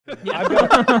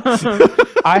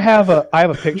I have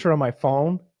a picture on my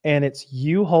phone, and it's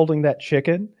you holding that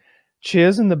chicken,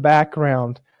 Chiz in the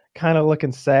background, kind of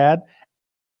looking sad,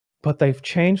 but they've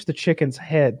changed the chicken's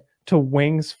head to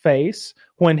Wing's face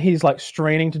when he's like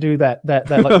straining to do that like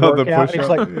workout. He's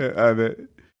like,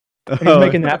 he's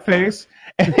making that face,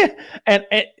 and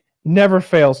it never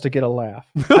fails to get a laugh.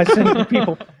 I send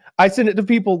it to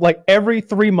people like every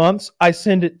 3 months. I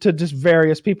send it to just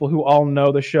various people who all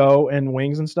know the show and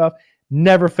Wings and stuff.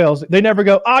 Never fails. They never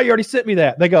go, "Oh, you already sent me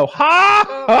that." They go, "Ha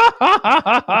ha ha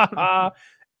ha ha ha."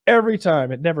 Every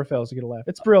time. It never fails to get a laugh.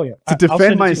 It's brilliant. To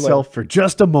defend myself for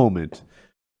just a moment,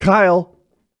 Kyle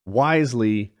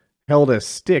wisely held a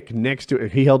stick next to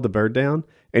it. He held the bird down,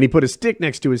 and he put a stick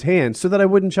next to his hand so that I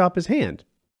wouldn't chop his hand.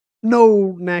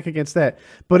 No knack against that.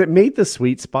 But it made the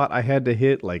sweet spot I had to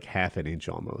hit like half an inch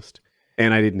almost.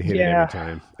 And I didn't hit it every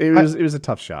time. It was a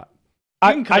tough shot. You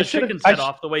can cut a chicken's head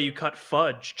off the way you cut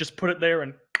fudge. Just put it there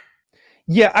and...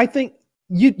 Yeah, I think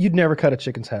you'd never cut a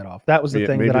chicken's head off. That was the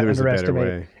thing that I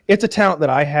underestimated. It's a talent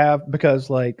that I have because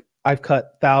like I've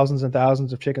cut thousands and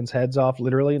thousands of chickens' heads off,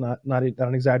 literally, not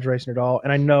an exaggeration at all.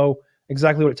 And I know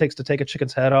exactly what it takes to take a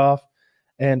chicken's head off.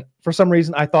 And for some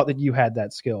reason, I thought that you had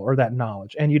that skill or that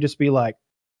knowledge, and you'd just be like,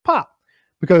 pop,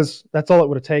 because that's all it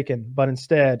would have taken. But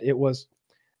instead, it was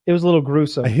a little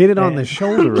gruesome. I hit it on the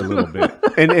shoulder a little bit,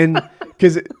 and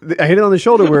because I hit it on the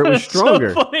shoulder where it was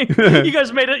stronger. So funny. You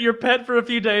guys made it your pet for a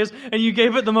few days, and you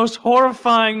gave it the most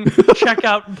horrifying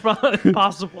checkout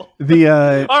possible.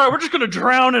 All right, we're just gonna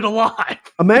drown it alive.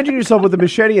 Imagine yourself with a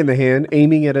machete in the hand,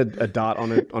 aiming at a dot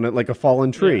on it like a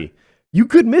fallen tree. Yeah. You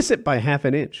could miss it by half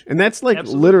an inch, and that's like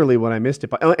literally what I missed it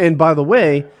by. And by the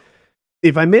way,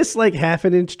 if I miss like half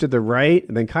an inch to the right,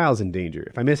 then Kyle's in danger.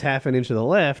 If I miss half an inch to the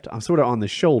left, I'm sort of on the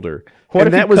shoulder.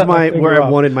 And that was where I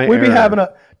wanted my We'd be having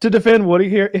to defend Woody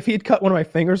here. If he'd cut one of my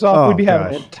fingers off, we'd be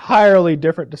having an entirely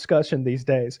different discussion these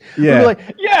days. Yeah. We'd be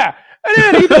like, yeah, and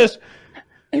then he just...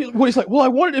 Woody's like, well, I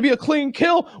wanted it to be a clean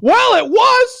kill. Well, it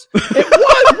was. It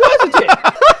was, wasn't it?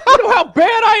 You know how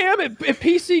bad I am at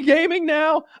PC gaming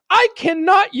now? I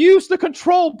cannot use the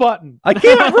control button. I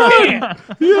can't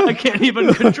run. I can't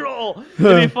even control.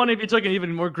 It'd be funny if you took an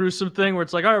even more gruesome thing where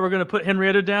it's like, all right, we're going to put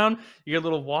Henrietta down. You get a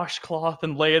little washcloth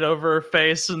and lay it over her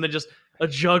face, and then just a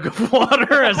jug of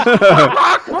water as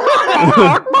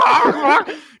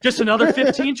just another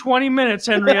 15, 20 minutes,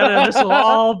 Henrietta, and this will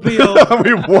all be over. We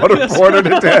waterboarded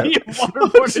it down.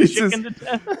 Chicken to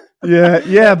death.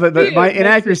 Yeah, but my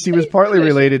inaccuracy was partly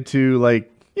related to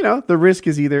like, you know, the risk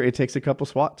is either it takes a couple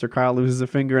swats or Kyle loses a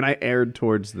finger, and I erred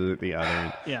towards the other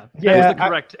end. Yeah, that was the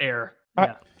correct error.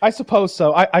 I suppose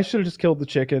so. I should have just killed the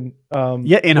chicken.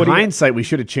 In hindsight, we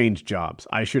should have changed jobs.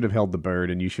 I should have held the bird,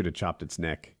 and you should have chopped its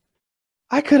neck.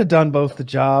 I could have done both the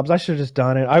jobs. I should have just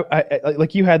done it. I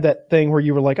like you had that thing where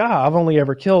you were like, I've only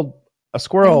ever killed a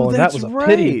squirrel, and that was a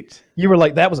pity. You were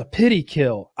like, that was a pity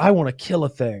kill. I want to kill a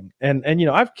thing, and you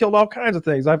know, I've killed all kinds of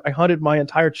things. I hunted my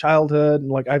entire childhood,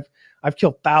 and like I've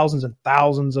killed thousands and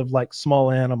thousands of like small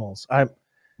animals. I'm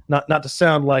not to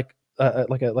sound like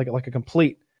a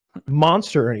complete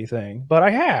monster or anything, but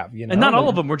I have, you know. And not all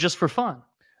of them were just for fun.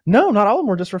 No, not all of them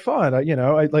were just for fun. You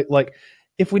know, I like.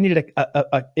 If we needed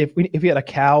if we had a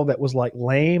cow that was like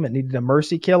lame and needed a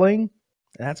mercy killing,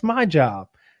 that's my job.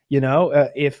 You know,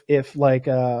 if like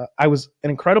I was an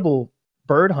incredible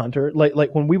bird hunter,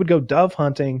 like when we would go dove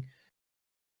hunting,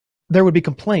 there would be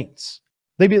complaints.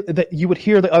 That you would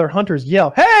hear the other hunters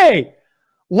yell, "Hey,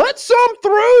 let some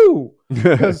through!"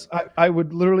 Because I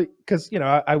would literally, because you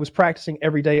know I was practicing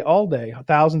every day, all day,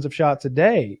 thousands of shots a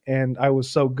day, and I was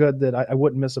so good that I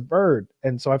wouldn't miss a bird.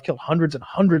 And so I've killed hundreds and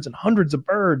hundreds and hundreds of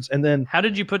birds. And then, how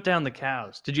did you put down the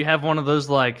cows? Did you have one of those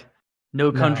like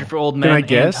No Country for Old Men,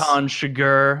 Anton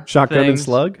Chigurh shotgun things? And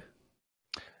slug?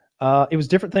 It was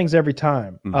different things every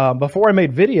time. Before I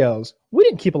made videos, we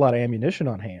didn't keep a lot of ammunition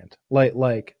on hand.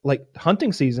 Like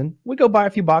hunting season, we go buy a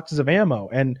few boxes of ammo,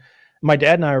 and my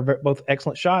dad and I are both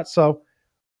excellent shots, so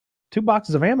 2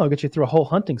 boxes of ammo get you through a whole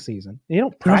hunting season. You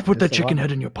don't practice. Put that chicken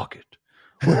head in your pocket.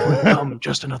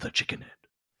 Just another chicken head.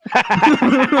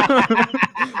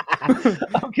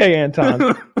 Okay,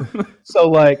 Anton. So,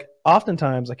 like,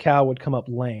 oftentimes a cow would come up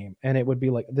lame, and it would be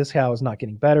like, this cow is not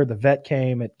getting better. The vet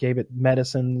came, it gave it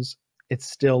medicines. It's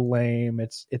still lame.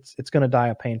 It's going to die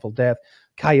a painful death.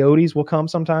 Coyotes will come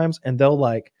sometimes, and they'll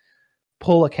like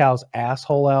pull a cow's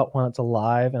asshole out when it's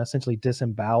alive and essentially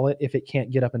disembowel it if it can't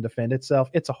get up and defend itself.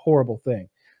 It's a horrible thing.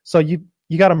 So you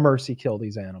got to mercy kill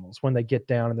these animals when they get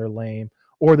down and they're lame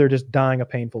or they're just dying a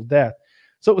painful death.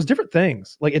 So it was different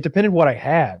things. Like, it depended what I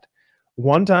had.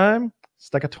 One time,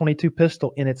 stuck a .22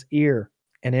 pistol in its ear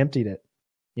and emptied it.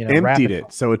 You know, emptied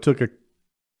it. So it took a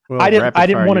Well, I didn't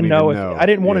rapid fire, want to you know need if to I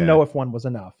didn't want to Yeah. know if one was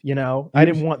enough. You know, I You-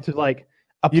 didn't want to like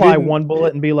apply didn't- one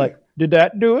bullet and be like, "Did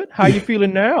that do it? How you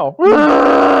feeling now?"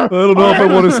 I don't know if I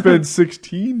want to spend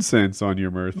 16 cents on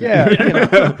your Murphy. Yeah, you know.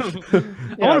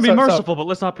 I want to be merciful, but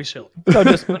let's not be silly. So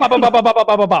just bop, bop, bop, bop, bop, bop,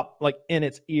 bop, bop, like in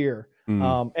its ear.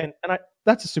 Mm. And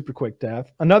that's a super quick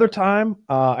death. Another time,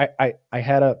 I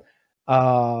had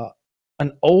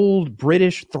an old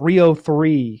British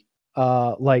 303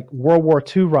 like World War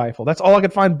II rifle. That's all I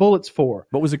could find bullets for.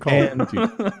 What was it called? And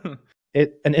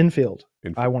an Enfield,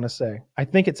 Enfield. I want to say. I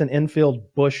think it's an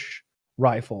Enfield Bush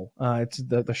rifle. It's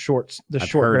the short I've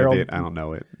short heard barrel. of it. I don't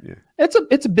know it. Yeah.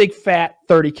 It's a big fat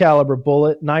 30 caliber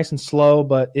bullet, nice and slow,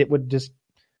 but it would just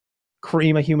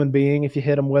cream a human being if you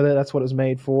hit them with it. That's what it was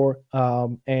made for.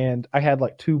 And I had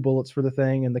like 2 bullets for the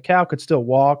thing, and the cow could still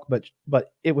walk, but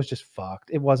it was just fucked.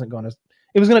 It was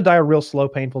gonna die a real slow,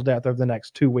 painful death over the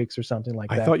next 2 weeks or something like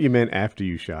that. I thought you meant after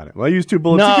you shot it. Well, I used 2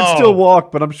 bullets. You No. could still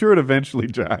walk, but I'm sure it eventually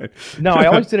died. No, I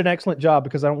always did an excellent job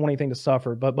because I don't want anything to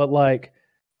suffer. But like,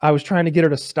 I was trying to get her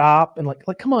to stop and like,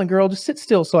 come on, girl, just sit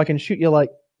still so I can shoot you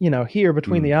like, you know, here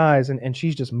between the eyes. And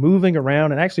she's just moving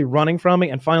around and actually running from me.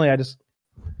 And finally, I just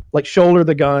like shouldered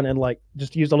the gun and like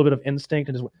just used a little bit of instinct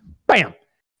and just went bam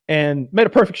and made a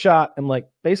perfect shot and like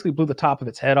basically blew the top of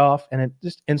its head off and it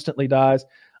just instantly dies.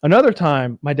 Another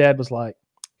time, my dad was like,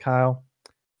 Kyle,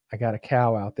 I got a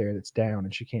cow out there that's down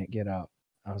and she can't get up.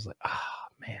 I was like,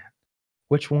 man,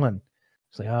 which one?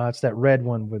 It's like, it's that red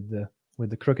one with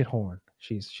the crooked horn.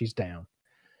 She's down.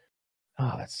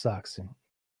 Oh, that sucks. And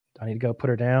I need to go put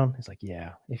her down. He's like,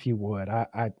 yeah, if you would.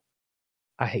 I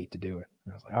hate to do it.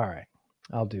 And I was like, all right,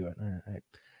 I'll do it.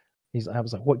 I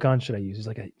was like, what gun should I use? He's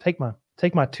like, take my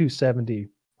 270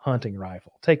 hunting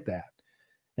rifle. Take that.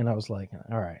 And I was like,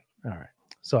 all right.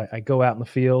 So I go out in the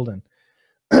field and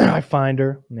I find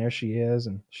her, and there she is,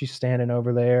 and she's standing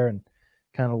over there and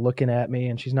kind of looking at me,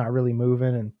 and she's not really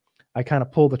moving. And I kind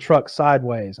of pull the truck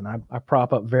sideways, and I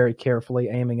prop up very carefully,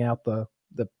 aiming out the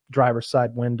driver's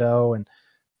side window, and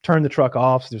turn the truck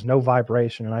off so there's no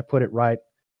vibration. And I put it right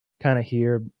kind of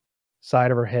here,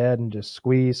 side of her head, and just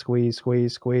squeeze,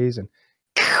 and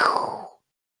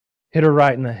hit her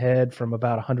right in the head from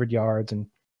about 100 yards, and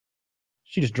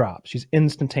she just dropped. She's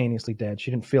instantaneously dead.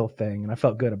 She didn't feel a thing, and I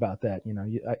felt good about that. You know,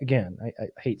 I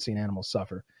hate seeing animals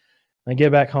suffer. I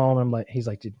get back home, and I'm like, he's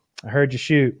like, dude, I heard you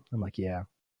shoot. I'm like, yeah.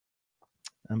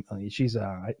 She's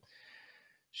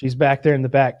back there in the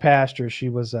back pasture. She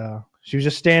was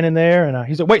just standing there, and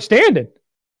he's like, wait, standing?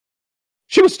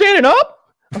 She was standing up?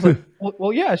 I was like,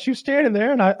 well, yeah, she was standing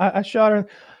there, and I shot her.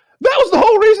 That was the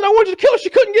whole reason I wanted you to kill her. She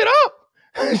couldn't get up.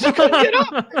 She couldn't get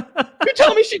up. You're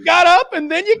telling me she got up and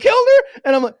then you killed her?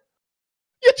 And I'm like,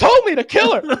 you told me to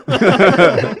kill her.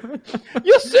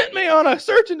 You sent me on a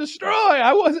search and destroy.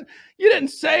 You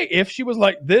didn't say if she was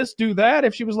like this, do that.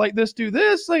 If she was like this, do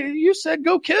this. Like, you said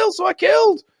go kill, so I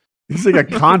killed. He's like a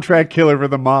contract killer for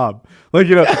the mob. Like,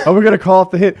 you know, oh, we're going to call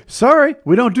off the hit. Sorry,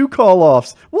 we don't do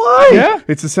call-offs. Why? Yeah.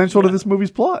 It's essential to this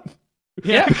movie's plot.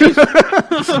 Yeah.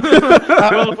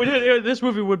 Well, if we did, this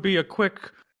movie would be a quick.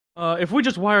 If we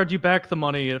just wired you back the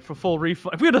money for full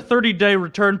refund, if we had a 30-day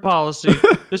return policy,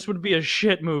 this would be a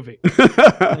shit movie.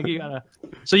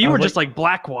 So you were just like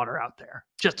Blackwater out there,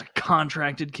 just a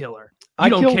contracted killer.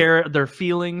 You don't care their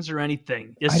feelings or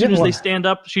anything. As soon as they stand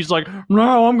up, she's like,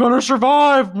 "No, I'm gonna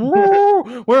survive.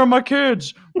 Where are my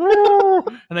kids?"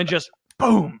 And then just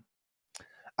boom.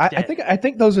 I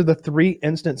think those are the 3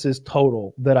 instances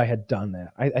total that I had done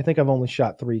that. I think I've only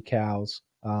shot 3 cows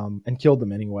and killed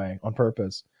them anyway on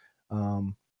purpose.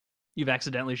 You've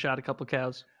accidentally shot a couple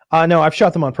cows? No, I've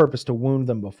shot them on purpose to wound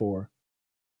them before.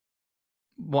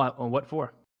 What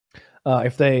for?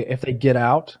 If they get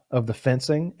out of the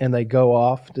fencing and they go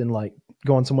off and like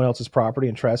go on someone else's property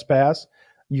and trespass,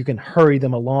 you can hurry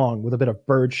them along with a bit of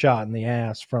bird shot in the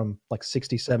ass from like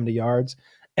 60, 70 yards.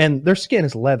 And their skin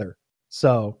is leather.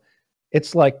 So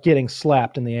it's like getting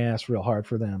slapped in the ass real hard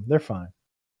for them. They're fine.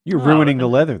 You're ruining the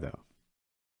leather, though.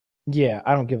 Yeah,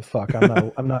 I don't give a fuck.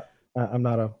 I'm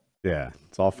not a. Yeah,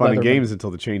 it's all fun and games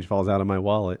until the change falls out of my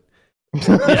wallet.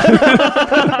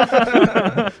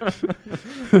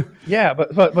 Yeah,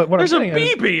 but what there's I'm a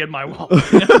saying BB in my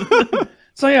wallet.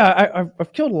 So yeah,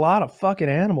 I've killed a lot of fucking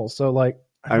animals. So like,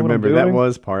 I remember that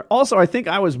was part. Also, I think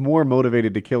I was more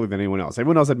motivated to kill her than anyone else.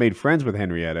 Everyone else had made friends with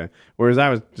Henrietta, whereas I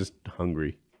was just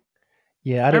hungry.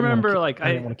 Yeah, I didn't want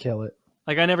to kill it.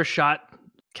 Like, I never shot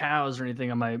cows or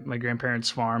anything on my grandparents'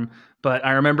 farm, but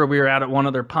I remember we were out at one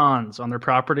of their ponds on their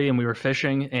property and we were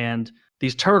fishing, and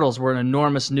these turtles were an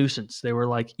enormous nuisance. They were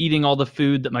like eating all the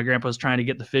food that my grandpa was trying to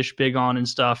get the fish big on and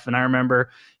stuff. And I remember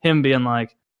him being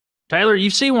like, Taylor, you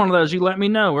see one of those, you let me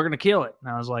know. We're going to kill it.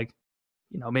 And I was like,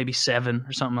 maybe 7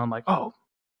 or something. I'm like, oh,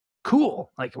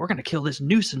 cool. Like, we're going to kill this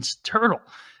nuisance turtle.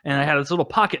 And I had this little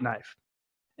pocket knife.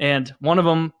 And one of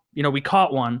them, we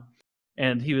caught one.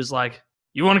 And he was like,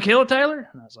 you want to kill it, Taylor?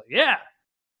 And I was like, yeah.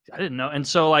 I didn't know. And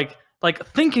so, like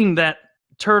thinking that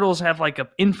turtles have, like, an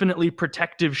infinitely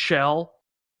protective shell,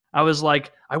 I was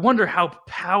like, I wonder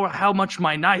how much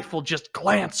my knife will just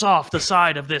glance off the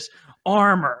side of this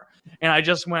armor. And I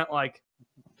just went like,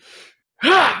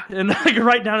 and like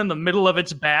right down in the middle of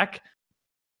its back,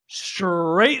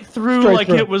 straight through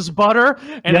it was butter,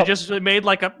 and it just made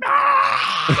like a,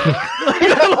 like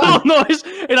a little noise,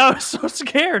 and I was so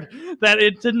scared that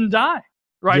it didn't die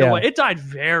right away. It died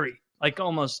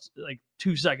almost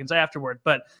 2 seconds afterward,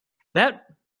 but that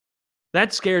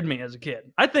scared me as a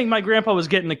kid. I think my grandpa was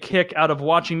getting a kick out of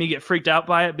watching me get freaked out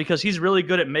by it because he's really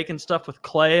good at making stuff with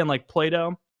clay and like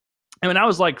Play-Doh. And when I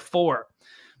was like 4,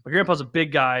 my grandpa's a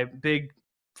big guy, big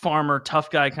farmer,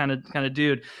 tough guy kind of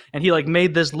dude, and he like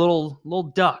made this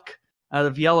little duck out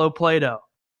of yellow Play-Doh,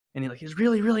 and he's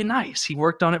really, really nice. He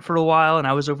worked on it for a while, and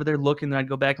I was over there looking, and I'd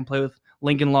go back and play with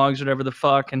Lincoln Logs or whatever the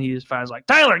fuck, and he was like,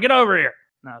 Tyler, get over here.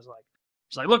 And I was like,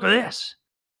 he's like, look at this.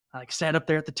 I like sat up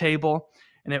there at the table,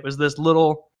 and it was this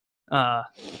little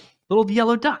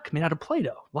yellow duck made out of Play-Doh,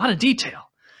 a lot of detail.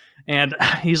 And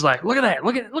he's like, look at that.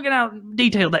 Look at how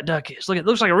detailed that duck is. It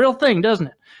looks like a real thing, doesn't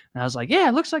it? And I was like, yeah,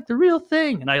 it looks like the real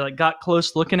thing. And I like got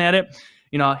close looking at it.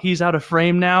 He's out of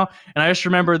frame now. And I just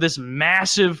remember this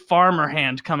massive farmer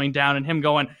hand coming down and him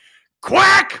going,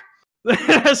 quack,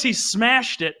 as he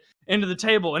smashed it into the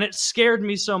table. And it scared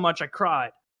me so much I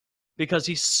cried because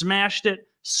he smashed it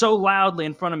so loudly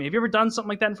in front of me. Have you ever done something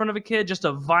like that in front of a kid? Just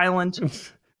a violent...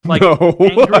 angry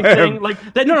thing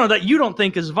like that. No, that you don't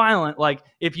think is violent. Like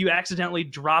if you accidentally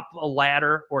drop a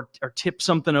ladder or tip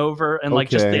something over, and like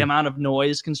just the amount of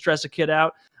noise can stress a kid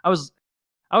out. I was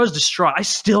distraught. I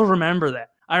still remember that.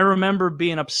 I remember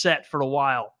being upset for a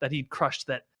while that he'd crushed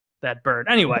that bird.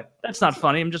 Anyway, that's not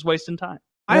funny. I'm just wasting time.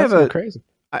 Crazy.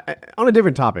 On a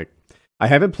different topic. I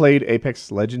haven't played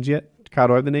Apex Legends yet. Kyle,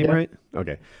 do I have the name right?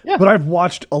 Okay. Yeah. But I've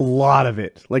watched a lot of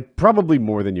it. Like, probably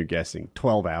more than you're guessing.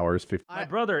 12 hours, 15. My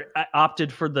brother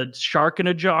opted for the shark in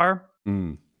a jar.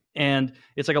 And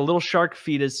it's like a little shark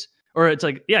fetus. Or it's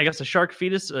like, I guess a shark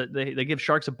fetus. They give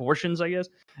sharks abortions, I guess.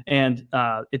 And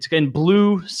it's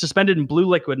suspended in blue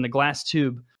liquid in a glass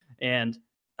tube. And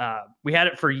we had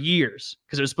it for years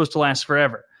because it was supposed to last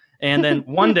forever. And then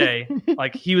one day,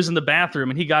 like, he was in the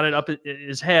bathroom and he got it up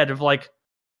his head of like,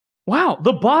 wow,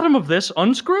 the bottom of this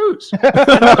unscrews.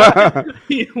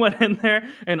 He went in there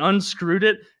and unscrewed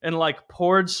it and like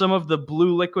poured some of the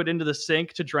blue liquid into the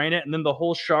sink to drain it. And then the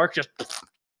whole shark just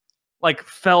like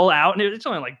fell out. And it's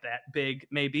only like that big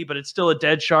maybe, but it's still a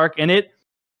dead shark. And it's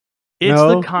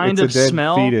the kind of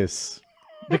smell. Fetus.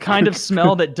 The kind of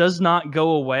smell that does not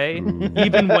go away,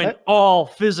 even when all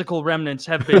physical remnants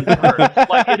have been burned.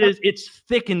 Like it's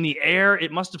thick in the air.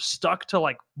 It must have stuck to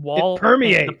like wall. It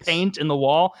permeates the paint in the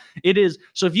wall. It is.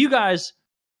 So if you guys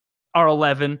are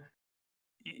 11,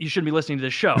 you shouldn't be listening to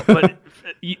this show. But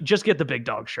you just get the big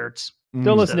dog shirts.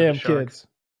 Don't listen to them, kids.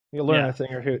 You'll learn a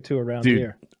thing or two around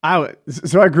here.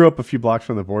 So I grew up a few blocks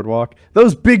from the boardwalk.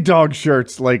 Those big dog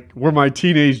shirts, like, were my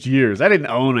teenage years. I didn't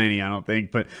own any, I don't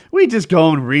think, but we just go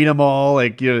and read them all.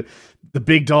 Like, the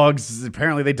big dogs,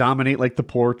 apparently they dominate, like, the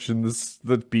porch and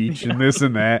the beach and this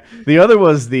and that. The other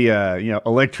was the,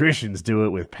 electricians do it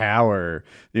with power.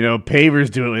 Pavers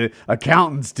do it with,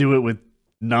 accountants do it with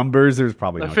numbers. There's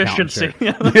probably no efficiency.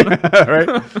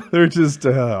 Right? They're just,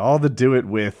 all the do it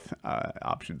with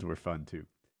options were fun, too.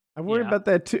 I worry about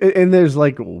that too. And there's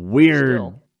like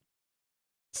weird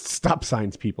stop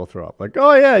signs people throw up. Like,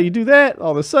 oh yeah, you do that,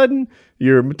 all of a sudden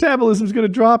your metabolism's going to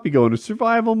drop. You go into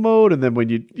survival mode, and then when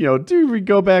you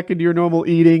go back into your normal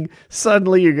eating,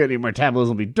 suddenly your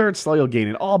metabolism will be dirt slow. You'll gain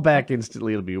it all back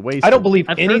instantly. It'll be wasted. I don't believe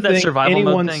I've anything heard that survival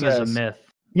mode thing says. is a myth.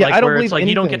 Yeah, like, I don't where believe it's like anything.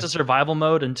 You don't get to survival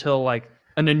mode until like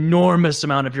an enormous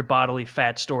amount of your bodily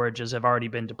fat storages have already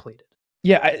been depleted.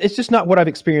 Yeah, it's just not what I've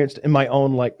experienced in my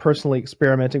own, like, personally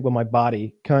experimenting with my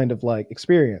body kind of, like,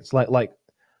 experience. Like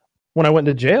when I went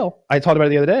to jail, I talked about it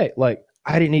the other day. Like,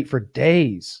 I didn't eat for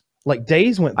days. Like,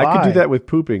 days went by. I could do that with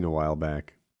pooping a while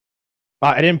back.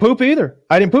 I didn't poop either.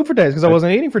 I didn't poop for days because I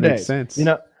wasn't eating for days. Makes sense.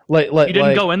 Like you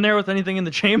didn't go in there with anything in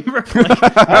the chamber?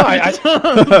 I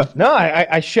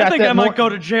shot. I think I might more. go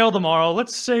to jail tomorrow.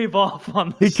 Let's save off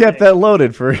on this. He kept that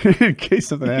loaded for in case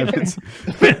something happens.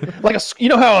 Like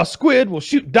how a squid will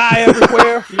shoot dye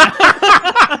everywhere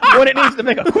when it needs to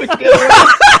make a quick getaway.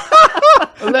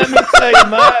 Let me tell you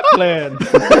my plan.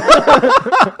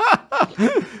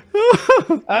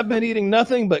 I've been eating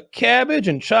nothing but cabbage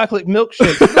and chocolate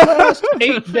milkshakes for the last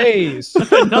 8 days.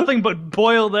 Nothing but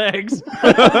boiled eggs.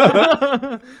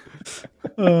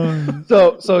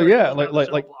 So yeah,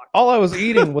 like all I was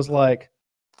eating was like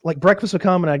breakfast would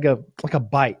come and I'd go like a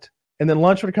bite, and then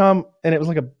lunch would come and it was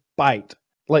like a bite,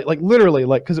 like literally,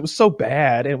 like, because it was so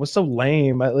bad and it was so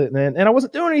lame, and I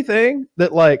wasn't doing anything,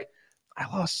 that like I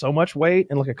lost so much weight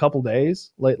in like a couple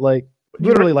days, like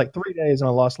literally like 3 days, and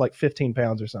I lost like 15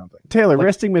 pounds or something. Taylor, Like,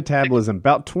 resting metabolism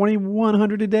about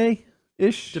 2,100 a day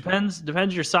ish. Depends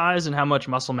your size and how much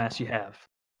muscle mass you have.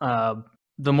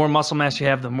 The more muscle mass you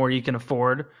have, the more you can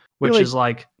afford, which Really? is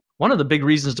like one of the big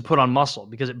reasons to put on muscle,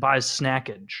 because it buys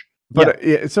snackage. But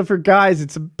yeah, so for guys,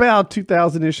 it's about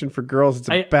 2,000 ish, and for girls, it's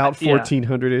about yeah.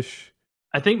 1,400 ish.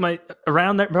 I think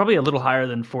around that, probably a little higher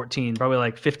than 14, probably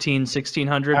like 15,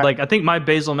 1,600. I- Like I think my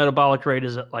basal metabolic rate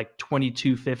is at like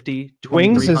 2,250,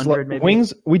 Wings is 2,300 like maybe.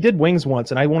 wings. We did wings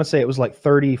once, and I want to say it was like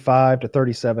 35 to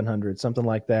 3,700, something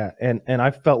like that. And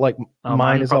I felt like Oh,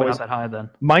 mine is probably always not that high then.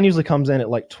 mine usually comes in at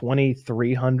like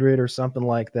 2,300 or something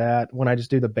like that when I just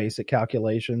do the basic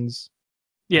calculations.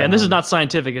 Yeah, and this is not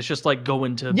scientific. It's just like go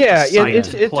into Yeah, a site it's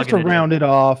and just plug to it in. round it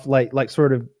off, like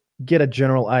sort of get a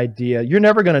general idea. You're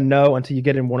never going to know until you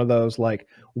get in one of those like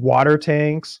water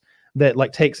tanks that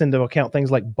like takes into account things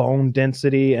like bone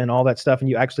density and all that stuff, and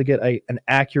you actually get an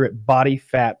accurate body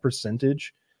fat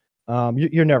percentage.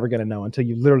 You're never going to know until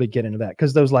you literally get into that,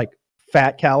 because those like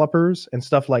fat calipers and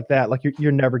stuff like that, like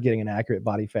you're never getting an accurate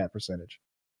body fat percentage.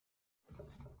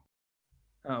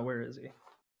 Oh, where is he?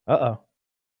 Uh-oh.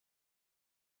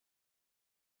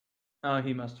 Oh,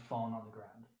 he must have fallen on the ground.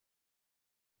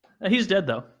 He's dead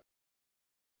though,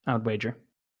 I would wager.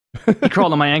 He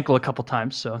crawled on my ankle a couple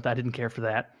times, so I didn't care for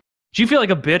that. Do you feel like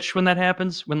a bitch when that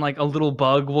happens? When like a little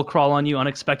bug will crawl on you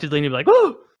unexpectedly and you'll be like,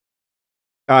 "Oh!"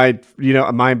 My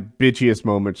bitchiest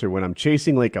moments are when I'm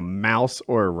chasing like a mouse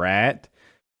or a rat,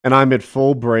 and I'm at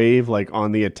full brave, like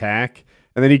on the attack,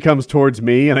 and then he comes towards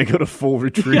me, and I go to full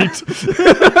retreat.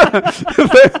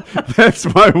 That's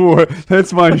my war.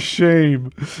 That's my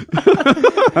shame.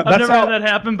 I've never had that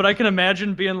happen, but I can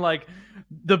imagine being like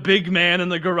the big man in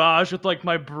the garage with like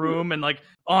my broom and like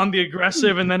on the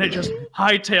aggressive, and then it just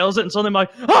hightails it, and suddenly I'm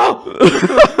like, "Oh,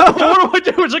 what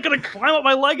do I do? Is it gonna climb up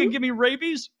my leg and give me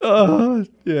rabies?"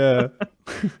 Yeah.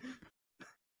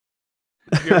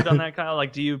 Have you ever done that, Kyle?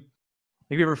 Like, have you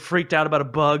ever freaked out about a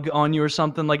bug on you or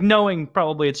something? Like knowing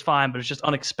probably it's fine, but it's just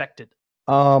unexpected.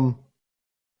 I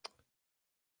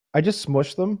just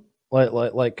smush them,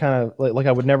 like kind of like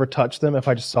I would never touch them if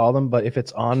I just saw them, but if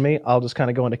it's on me, I'll just kind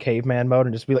of go into caveman mode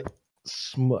and just be like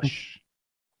smush,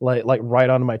 like right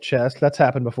onto my chest. That's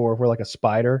happened before, where like a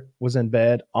spider was in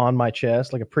bed on my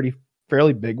chest, like a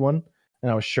fairly big one,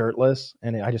 and I was shirtless,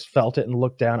 and I just felt it and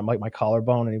looked down at my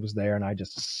collarbone, and he was there, and I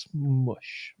just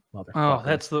smush. Oh,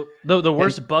 that's the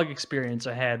worst bug experience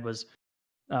I had was,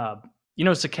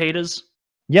 cicadas.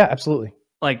 Yeah, absolutely.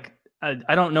 Like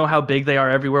I don't know how big they are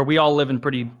everywhere. We all live in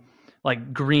pretty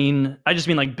like green. I just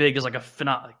mean like big as like a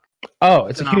phenomenon. Oh,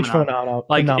 it's a huge phenomenon.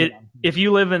 Like if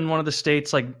you live in one of the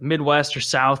states like Midwest or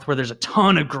South where there's a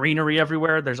ton of greenery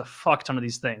everywhere, there's a fuck ton of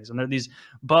these things. And there are these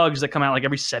bugs that come out like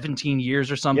every 17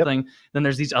 years or something. Yep. Then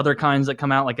there's these other kinds that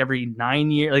come out like every 9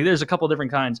 years. Like there's a couple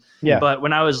different kinds. Yeah. But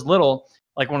when I was little,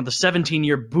 like one of the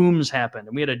 17-year booms happened,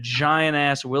 and we had a giant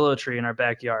ass willow tree in our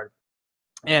backyard.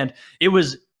 And it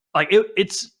was like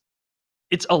it's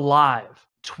alive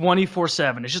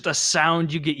 24/7. It's just a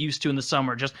sound you get used to in the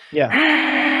summer. Just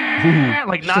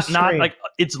like not like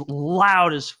it's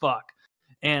loud as fuck.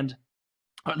 And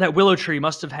that willow tree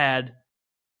must have had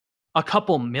a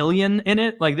couple million in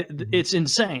it. Like it's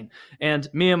insane. And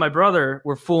me and my brother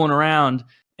were fooling around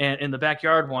and in the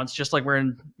backyard once, just like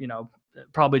wearing,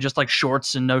 probably just like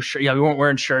shorts and no shirt. Yeah, we weren't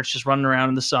wearing shirts, just running around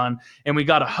in the sun. And we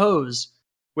got a hose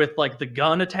with like the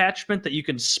gun attachment that you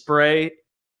can spray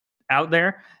out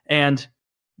there. And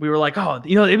we were like, oh,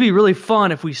 it'd be really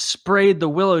fun if we sprayed the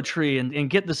willow tree and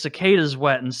get the cicadas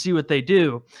wet and see what they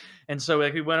do. And so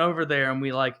like we went over there and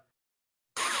we like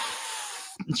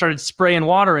started spraying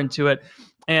water into it.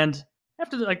 And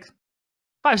after like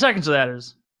 5 seconds of that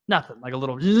is nothing, like a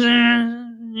little, but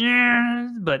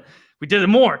we did it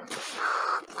more,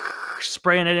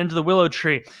 spraying it into the willow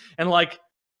tree. And like,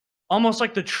 almost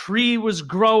like the tree was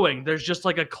growing. There's just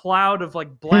like a cloud of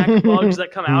like black bugs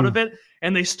that come out of it,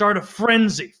 and they start a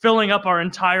frenzy, filling up our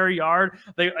entire yard.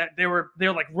 They were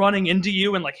like running into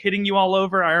you and like hitting you all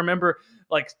over. I remember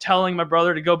like telling my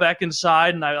brother to go back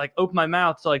inside, and I like opened my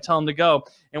mouth to like tell him to go,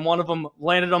 and one of them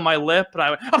landed on my lip, and I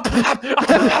went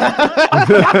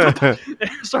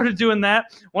started doing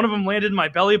that. One of them landed in my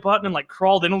belly button and like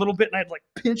crawled in a little bit, and I'd like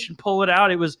pinch and pull it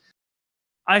out. It was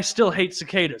I still hate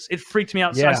cicadas. It freaked me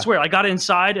out. So Yeah. I swear, I got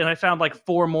inside and I found like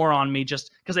 4 more on me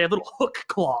just because they have little hook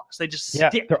claws. They just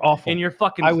stick they're awful. in your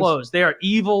fucking I was- clothes. They are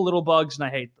evil little bugs, and I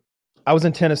hate them. I was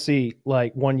in Tennessee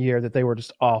like one year that they were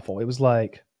just awful. It was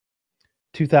like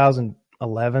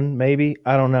 2011, maybe.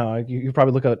 I don't know. You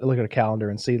probably look at a calendar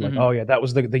and see like, oh yeah, that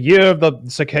was the year of the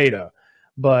cicada.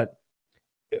 But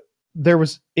it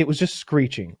was just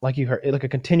screeching, like you heard, like a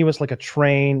continuous, like a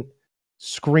train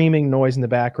screaming noise in the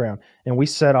background. And we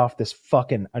set off this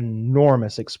fucking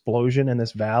enormous explosion in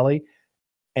this valley,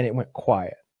 and it went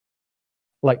quiet.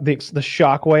 Like the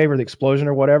shock wave or the explosion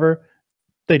or whatever,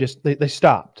 they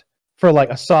stopped for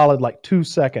like a solid like 2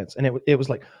 seconds, and it was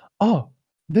like, oh,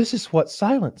 this is what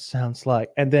silence sounds like,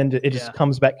 and then it just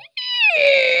comes back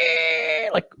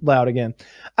like loud again.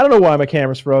 I don't know why my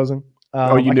camera's frozen.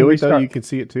 You knew it though? You can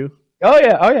see it too? Oh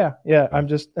yeah. I'm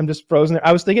just frozen there.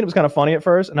 I was thinking it was kind of funny at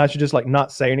first, and I should just like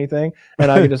not say anything,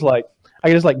 and I could just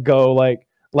go like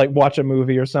watch a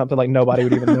movie or something. Like nobody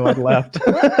would even know I'd left.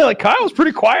 Like Kyle was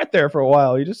pretty quiet there for a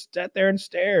while. He just sat there and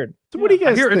stared. So what do you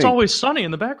guys think? It's always sunny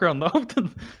in the background though.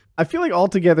 I feel like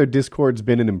altogether Discord's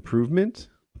been an improvement,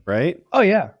 right? Oh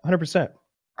yeah, 100%.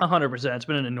 100%. It's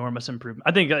been an enormous improvement.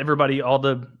 I think everybody, all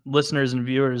the listeners and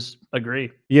viewers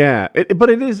agree. Yeah, but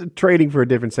it is trading for a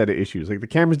different set of issues. Like the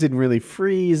cameras didn't really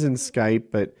freeze in Skype,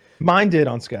 but mine did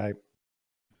on Skype.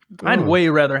 I'd way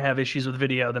rather have issues with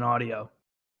video than audio.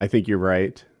 I think you're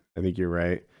right.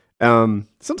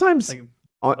 Sometimes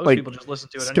Most people just listen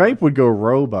to it Skype anyway. would go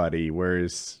roboty,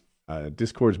 whereas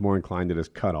Discord's more inclined to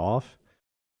just cut off.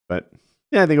 But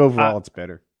yeah, I think overall it's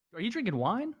better. Are you drinking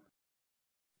wine?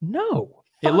 No.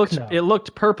 It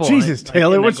looked purple. Jesus, like,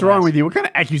 Taylor, in that what's wrong glass. with you? What kind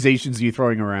of accusations are you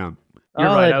throwing around? You're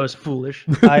right. I was foolish.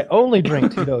 I only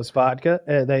drink Tito's vodka.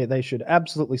 They should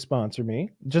absolutely sponsor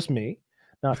me. Just me.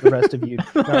 Not the rest of you.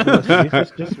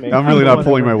 Just me. I'm really not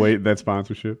pulling my weight in that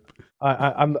sponsorship.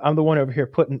 I'm the one over here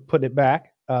putting it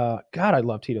back. God, I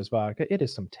love Tito's vodka. It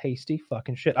is some tasty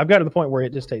fucking shit. I've got to the point where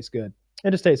it just tastes good. It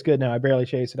just tastes good now. I barely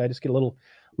chase it. I just get a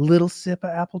little sip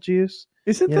of apple juice.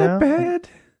 Isn't that bad?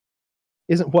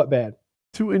 Isn't what bad?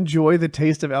 To enjoy the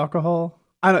taste of alcohol?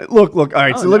 Look. All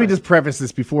right, so let me just preface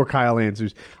this before Kyle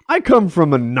answers. I come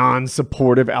from a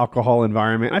non-supportive alcohol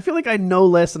environment. I feel like I know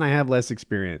less and I have less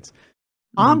experience.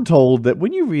 I'm told that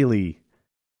when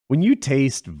you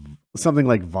taste something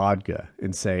like vodka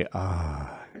and say,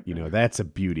 that's a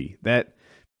beauty, that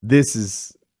this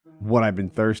is what I've been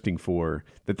thirsting for,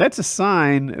 that's a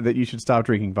sign that you should stop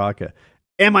drinking vodka.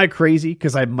 Am I crazy?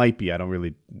 Because I might be. I don't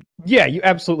really. Yeah, you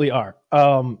absolutely are.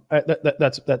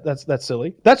 That's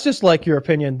silly. That's just like your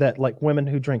opinion that like women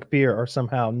who drink beer are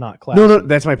somehow not classy. No,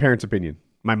 that's my parents' opinion.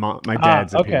 My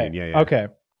dad's opinion. Yeah. Okay.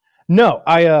 No,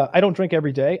 I don't drink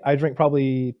every day. I drink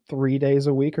probably 3 days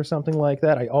a week or something like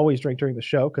that. I always drink during the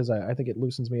show because I think it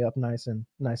loosens me up nice and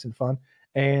fun.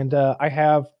 And I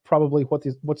have probably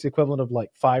what's the equivalent of like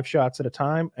 5 shots at a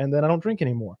time, and then I don't drink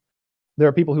anymore. There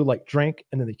are people who like drink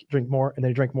and then they drink more and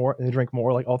they drink more and they drink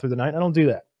more like all through the night. I don't do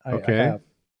that.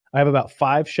 I have about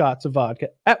 5 shots of vodka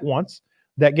at once.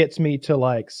 That gets me to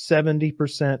like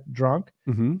 70% drunk,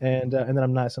 and then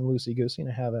I'm nice and loosey goosey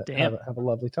and I have a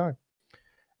lovely time.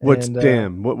 What's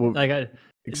damn? What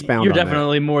expound? You're on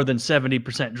definitely more than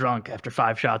 70% drunk after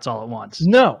 5 shots all at once.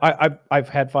 No, I've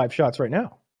had 5 shots right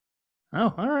now.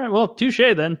 Oh, all right. Well, touche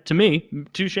then. To me,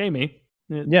 touche me.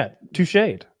 Yeah,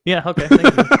 touche'd. Yeah. Okay. Thank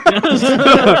you.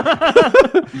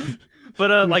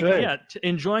 But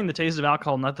enjoying the taste of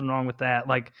alcohol, nothing wrong with that.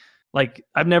 Like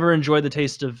I've never enjoyed the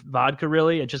taste of vodka.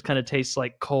 Really, it just kind of tastes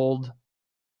like cold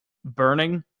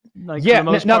burning. Like, yeah. for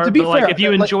the most now part. to be but fair, like if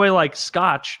you enjoy like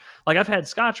scotch, like I've had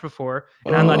scotch before,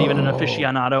 and I'm not even an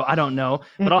aficionado. I don't know,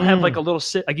 but I'll have like a little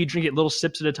sip. Like you drink it little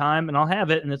sips at a time, and I'll have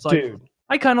it, and it's like, dude,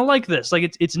 I kind of like this.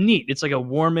 Like it's neat. It's like a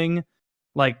warming,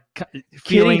 like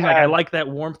feeling. Like I like that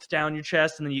warmth down your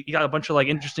chest, and then you got a bunch of like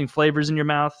interesting flavors in your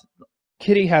mouth.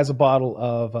 Kitty has a bottle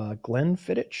of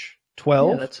Glenfiddich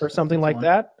 12 or something like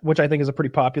that, which I think is a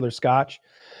pretty popular scotch.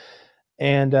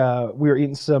 And we were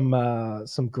eating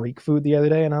some Greek food the other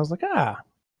day, and I was like,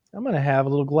 I'm gonna have a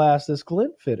little glass of this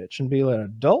Glenfiddich and be an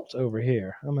adult over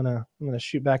here. I'm gonna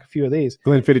shoot back a few of these.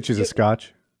 Glenfiddich is a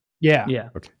scotch. Yeah.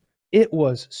 Okay. It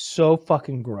was so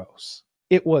fucking gross.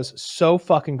 I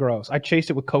chased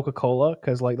it with Coca-Cola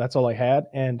because like that's all I had,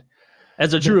 and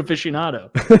as a true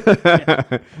aficionado,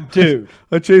 dude,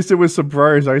 I chased it with some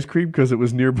Breyers ice cream because it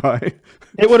was nearby.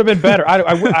 It would have been better.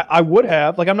 I would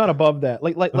have. Like I'm not above that.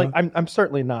 Like I'm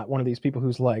certainly not one of these people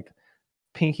who's like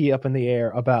pinky up in the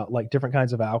air about like different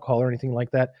kinds of alcohol or anything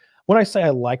like that. When I say I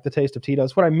like the taste of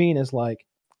Tito's, what I mean is like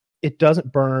it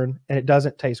doesn't burn and it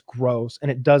doesn't taste gross and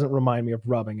it doesn't remind me of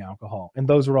rubbing alcohol. And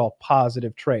those are all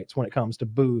positive traits when it comes to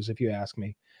booze, if you ask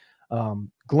me.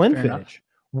 Glenfiddich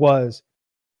was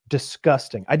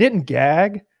disgusting. I didn't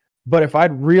gag, but if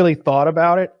I'd really thought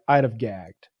about it, I'd have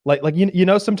gagged. Like you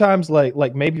know, sometimes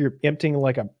like maybe you're emptying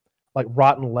like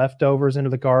rotten leftovers into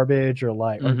the garbage, or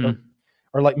like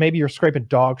or like maybe you're scraping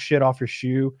dog shit off your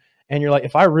shoe, and you're like,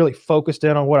 if I really focused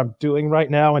in on what I'm doing right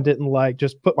now and didn't like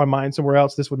just put my mind somewhere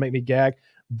else, this would make me gag.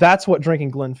 That's what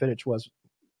drinking Glenfiddich was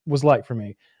like for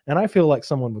me. And I feel like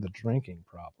someone with a drinking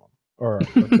problem or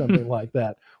something like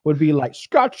that would be like,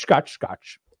 Scotch.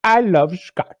 I love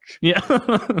Scotch. Yeah.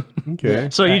 Okay.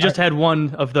 So you just had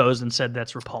one of those and said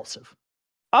that's repulsive.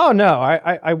 Oh no,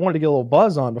 I wanted to get a little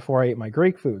buzz on before I ate my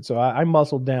Greek food, so I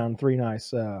muscled down three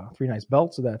nice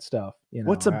belts of that stuff. You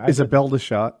know, Is a belt a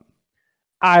shot?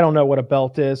 I don't know what a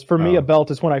belt is. For me, a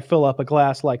belt is when I fill up a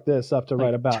glass like this up to Like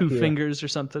right about two here. fingers or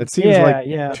something. It seems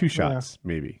like 2 shots,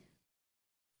 maybe.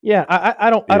 Yeah, I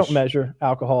don't measure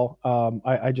alcohol.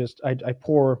 I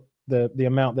pour the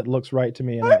amount that looks right to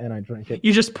me and I drink it.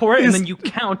 You just pour it and then you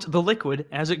count the liquid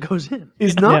as it goes in.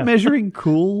 Is not measuring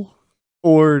cool,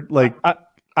 or like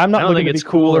I'm not I don't looking think to it's be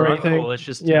cool or uncool. anything. It's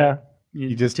just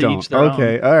you just to don't. each their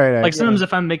Okay, own. all right. Like sometimes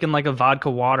if I'm making like a vodka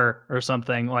water or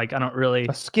something, like I don't really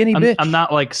A skinny bitch. I'm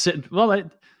not like sitting. Well,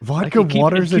 Vodka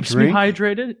water's it a keeps me drink.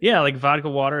 hydrated. Yeah, like vodka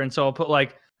water, and so I'll put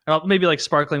like maybe like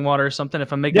sparkling water or something.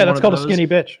 If I'm making that's one called of a those, skinny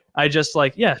bitch. I just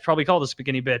like it's probably called a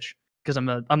skinny bitch because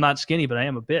I'm not skinny, but I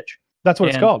am a bitch. That's what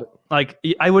it's called. Like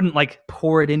I wouldn't like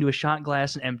pour it into a shot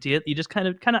glass and empty it. You just kind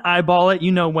of eyeball it.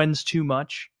 You know when's too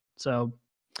much. So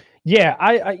yeah,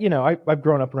 I've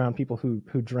grown up around people who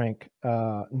drank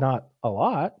not a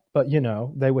lot, but you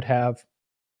know, they would have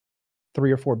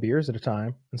 3 or 4 beers at a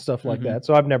time and stuff like that.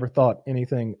 So I've never thought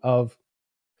anything of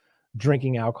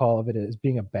drinking alcohol of it as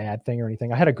being a bad thing or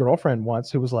anything. I had a girlfriend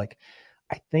once who was like,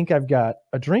 I think I've got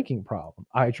a drinking problem.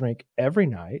 I drink every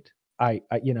night. I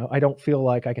don't feel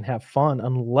like I can have fun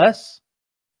unless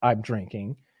I'm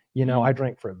drinking. You know, I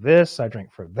drink for this, I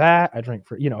drink for that, I drink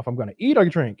for, if I'm going to eat, I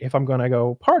drink. If I'm going to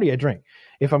go party, I drink.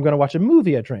 If I'm going to watch a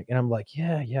movie, I drink. And I'm like,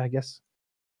 yeah, I guess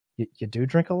you do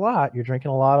drink a lot. You're drinking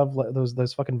a lot of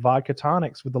those fucking vodka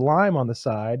tonics with the lime on the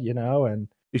side, and.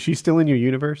 Is she still in your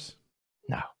universe?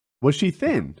 No. Was she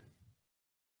thin?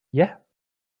 Yeah.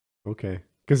 Okay.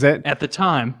 Because at the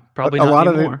time, probably a not lot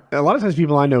anymore. a lot of times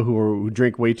people I know who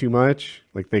drink way too much,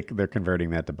 like they're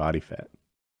converting that to body fat.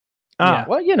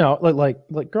 Well,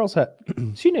 like girls had,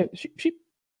 she knew she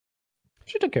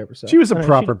took care of herself. She was a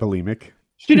proper bulimic.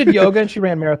 She did yoga and she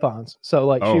ran marathons. So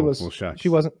like she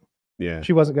wasn't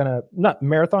gonna not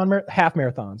half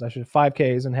marathons. I should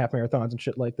 5Ks and half marathons and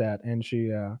shit like that. And she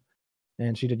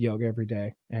did yoga every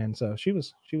day. And so she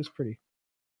was pretty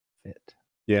fit.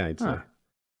 Yeah, I'd say.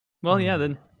 Well,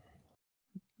 then.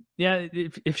 Yeah,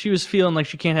 if she was feeling like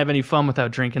she can't have any fun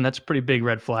without drinking, that's a pretty big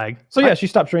red flag. So she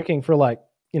stopped drinking for like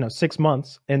 6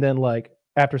 months, and then like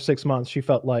after 6 months, she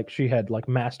felt like she had like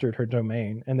mastered her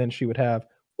domain, and then she would have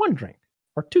 1 drink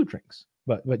or 2 drinks,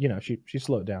 but she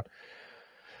slowed down.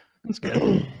 That's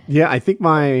good. Yeah, I think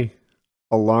my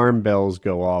alarm bells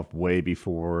go off way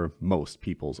before most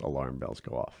people's alarm bells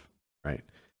go off. Right?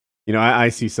 I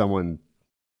see someone,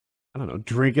 I don't know,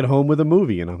 drink at home with a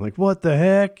movie, and I'm like, what the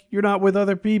heck? You're not with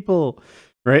other people.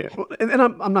 Right. And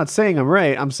I'm not saying I'm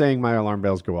right. I'm saying my alarm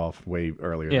bells go off way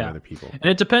earlier than other people. And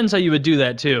it depends how you would do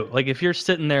that too. Like if you're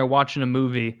sitting there watching a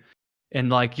movie and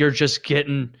like you're just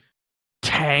getting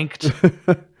tanked,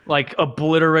 like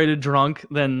obliterated drunk,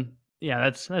 then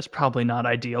that's probably not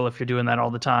ideal if you're doing that all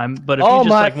the time. But if you just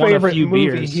like want a few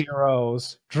beers,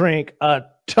 heroes drink a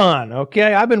ton.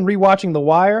 Okay, I've been rewatching The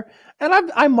Wire,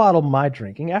 and I model my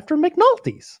drinking after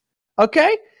McNulty's.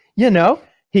 Okay,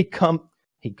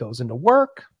 he goes into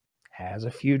work, has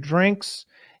a few drinks,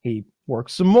 he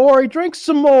works some more, he drinks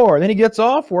some more, then he gets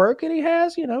off work and he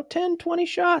has, 10, 20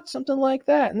 shots, something like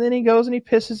that. And then he goes and he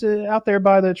pisses it out there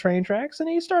by the train tracks and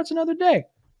he starts another day.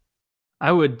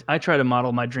 I try to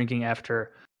model my drinking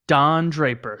after Don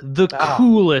Draper, the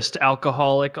coolest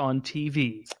alcoholic on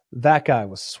TV. That guy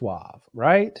was suave,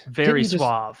 right? Very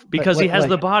suave, because he has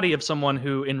the body of someone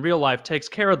who in real life takes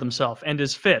care of themselves and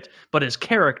is fit, but his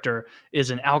character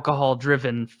is an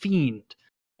alcohol-driven fiend.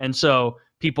 And so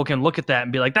people can look at that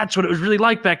and be like, that's what it was really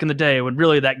like back in the day, when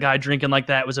really that guy drinking like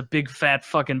that was a big, fat,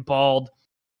 fucking bald,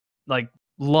 like,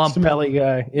 lump. Smelly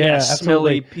guy. Yeah,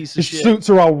 smelly piece of his shit. His suits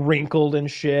are all wrinkled and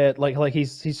shit. Like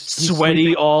he's sweaty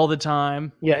sleeping all the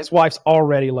time. Yeah, his wife's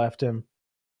already left him.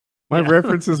 My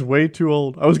reference is way too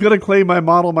old. I was going to claim I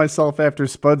model myself after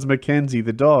Spuds McKenzie,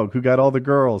 the dog who got all the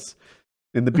girls.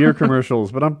 in the beer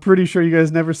commercials, but I'm pretty sure you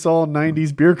guys never saw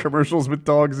 90s beer commercials with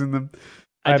dogs in them.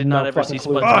 I did have not no ever fucking see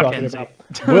clue Spuds what you're talking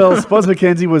McKenzie. Well, Spuds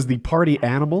McKenzie was the party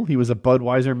animal. He was a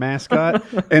Budweiser mascot,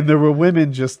 and there were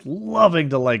women just loving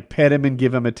to like pet him and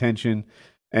give him attention.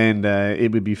 And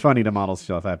it would be funny to model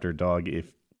stuff after a dog if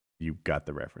you got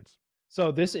the reference.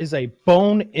 So this is a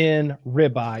bone-in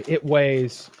ribeye. It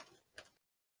weighs,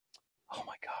 oh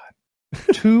my god,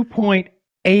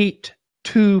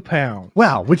 2.82 pounds.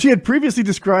 Wow, which he had previously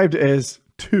described as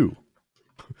 2.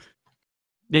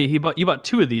 Yeah, you bought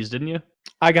 2 of these, didn't you?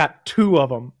 I got 2 of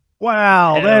them.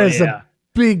 Wow, Hell that is yeah. a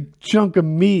big chunk of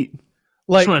meat.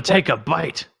 Just want to take a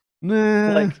bite.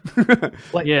 Nah.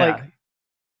 Yeah.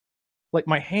 like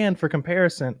my hand for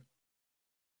comparison.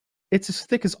 It's as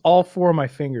thick as all 4 of my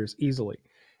fingers easily.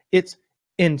 It's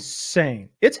insane.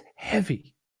 It's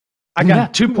heavy. I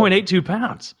got 2.82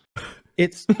 pounds.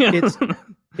 It's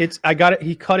I got it.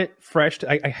 He cut it fresh.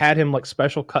 I had him like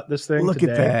special cut this thing. Look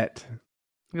today. at that.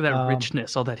 Look at that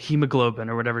richness, all that hemoglobin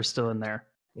or whatever's still in there.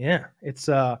 Yeah, it's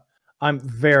I'm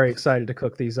very excited to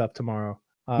cook these up tomorrow.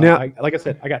 Now, like I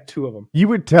said, I got 2 of them. You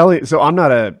would tell it. So I'm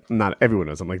not everyone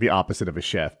knows I'm like the opposite of a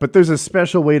chef, but there's a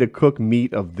special way to cook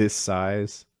meat of this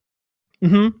size.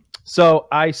 Mm-hmm. So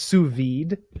I sous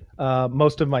vide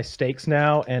most of my steaks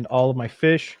now and all of my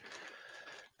fish.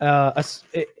 It's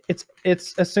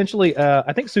essentially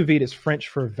I think sous vide is French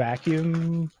for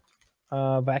vacuum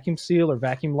seal or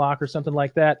vacuum lock or something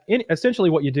like that.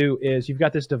 Essentially, what you do is you've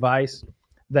got this device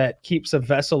that keeps a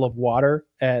vessel of water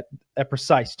at a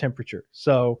precise temperature.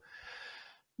 So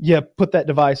you put that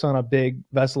device on a big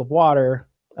vessel of water.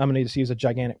 I'm going to need to use a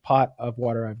gigantic pot of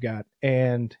water I've got.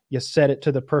 And you set it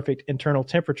to the perfect internal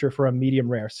temperature for a medium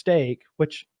rare steak,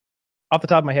 which off the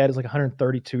top of my head is like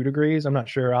 132 degrees. I'm not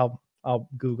sure. I'll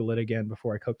Google it again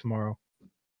before I cook tomorrow.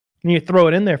 And you throw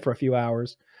it in there for a few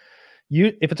hours.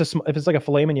 If it's like a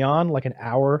filet mignon, like an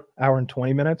hour and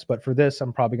 20 minutes. But for this,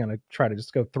 I'm probably going to try to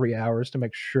just go 3 hours to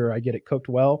make sure I get it cooked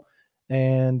well.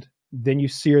 And then you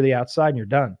sear the outside and you're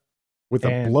done. With a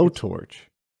blowtorch.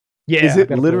 Yeah. Is it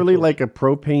literally like a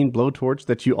propane blowtorch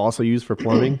that you also use for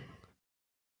plumbing?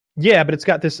 Yeah, but it's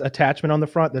got this attachment on the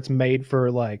front that's made for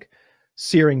like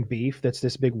searing beef. That's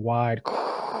this big wide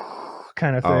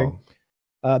kind of thing.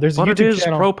 There's a YouTube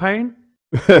channel. Propane?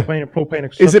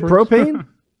 Propane. Is it propane?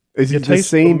 Is You it the taste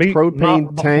same the meat, propane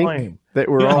not the tank flame. that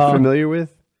we're all familiar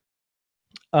with?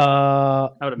 I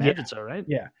would imagine so, right?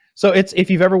 Yeah. So if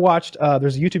you've ever watched,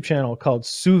 there's a YouTube channel called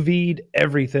Sous Vide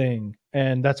Everything,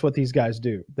 and that's what these guys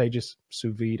do. They just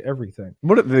sous vide everything.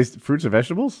 What are these, fruits and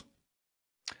vegetables?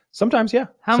 Sometimes, yeah.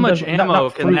 How Sometimes, much ammo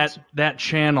can that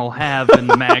channel have in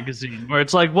the magazine? Where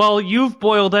it's like, well, you've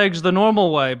boiled eggs the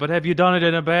normal way, but have you done it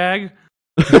in a bag?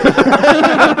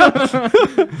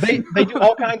 they do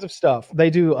all kinds of stuff. They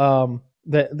do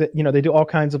they do all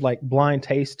kinds of like blind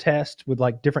taste tests with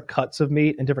like different cuts of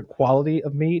meat and different quality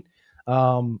of meat.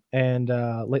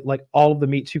 Like all of the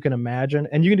meats you can imagine,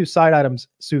 and you can do side items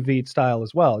sous vide style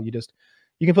as well. You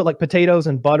can put like potatoes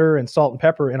and butter and salt and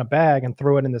pepper in a bag and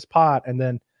throw it in this pot, and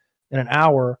then in an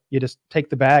hour you just take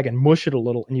the bag and mush it a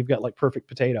little, and you've got like perfect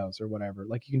potatoes or whatever.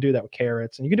 Like you can do that with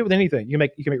carrots, and you can do it with anything. You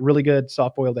can make really good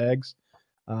soft boiled eggs.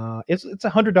 It's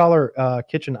 $100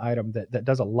 kitchen item that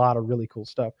does a lot of really cool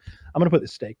stuff. I'm gonna put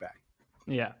this steak back.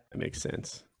 Yeah, that makes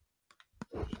sense.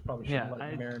 Probably shouldn't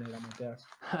let it marinate on my desk.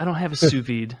 I don't have a sous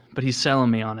vide, but he's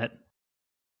selling me on it.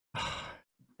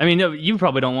 I mean, no, you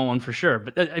probably don't want one for sure,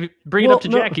 but bring it up to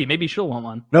Jackie. Maybe she'll want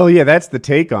one. No, yeah, that's the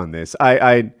take on this.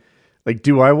 I like,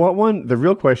 do I want one? The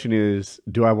real question is,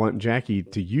 do I want Jackie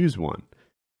to use one?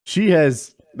 She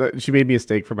made me a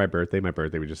steak for my birthday. My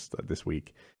birthday was just this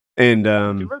week. And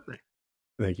Happy birthday.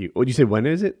 Thank you. What did you say? When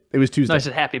is it? It was Tuesday. No, I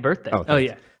said happy birthday. Oh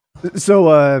yeah.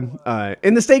 So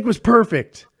and the steak was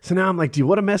perfect. So now I'm like, do you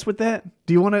want to mess with that?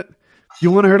 Do you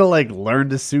want her to like learn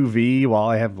to sous vide while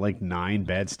I have like 9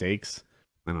 bad steaks?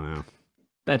 I don't know.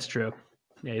 That's true.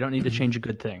 Yeah, you don't need to change a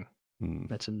good thing.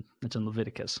 That's in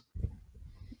Leviticus.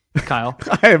 Kyle,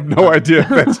 I have no idea if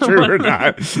that's true or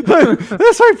not.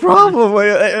 That's my problem. Like,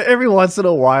 every once in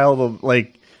a while,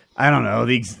 like, I don't know,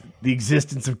 the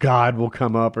existence of God will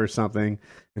come up or something,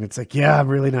 and it's like, yeah, I'm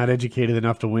really not educated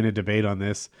enough to win a debate on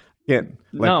this. Yeah,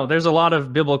 no, there's a lot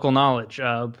of biblical knowledge.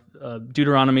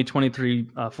 Deuteronomy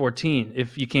 23:14.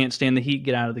 If you can't stand the heat,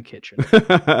 get out of the kitchen.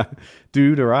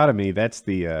 Deuteronomy. That's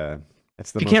the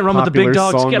if you can't run with the big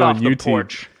dogs, get off the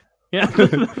porch. Yeah.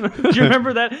 Do you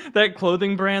remember that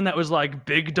clothing brand that was like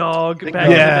Big Dog back in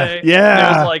the day?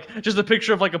 Yeah. It was like just a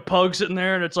picture of like a pug sitting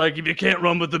there, and it's like, if you can't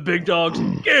run with the big dogs,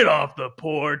 get off the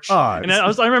porch. And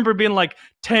I remember being like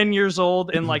 10 years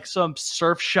old in like some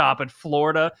surf shop in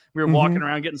Florida. We were walking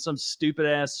around getting some stupid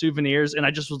ass souvenirs, and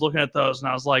I just was looking at those, and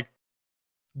I was like,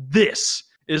 this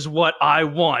is what I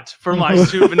want for my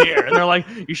souvenir. And they're like,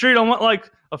 you sure you don't want like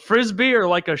a frisbee or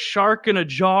like a shark in a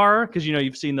jar? Because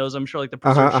you've seen those, I'm sure, like the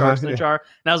preserved sharks in a jar.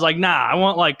 And I was like, nah, I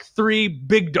want like 3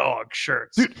 Big Dog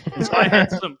shirts. And so I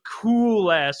had some cool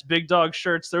ass Big Dog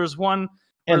shirts. There was one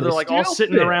where they're like all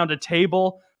sitting around a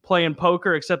table playing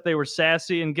poker, except they were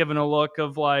sassy and giving a look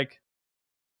of like,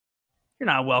 you're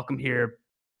not welcome here,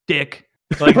 dick.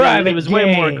 Like it was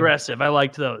way more aggressive. I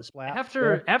liked those.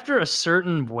 After a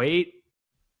certain weight,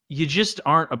 you just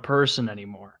aren't a person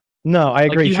anymore. No, I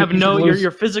agree. You have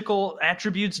your physical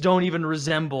attributes don't even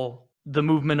resemble the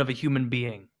movement of a human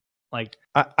being. Like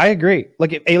I agree.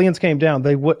 Like if aliens came down,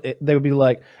 they would be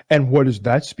like, and what is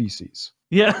that species?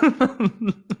 Yeah.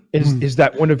 Is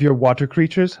that one of your water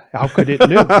creatures? How could it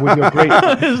live with your great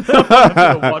Is that one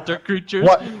of your water creatures?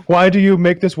 Why do you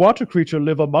make this water creature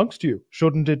live amongst you?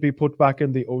 Shouldn't it be put back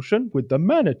in the ocean with the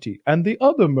manatee and the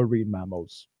other marine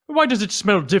mammals? Why does it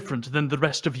smell different than the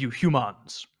rest of you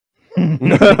humans? Oh,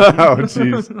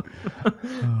 jeez.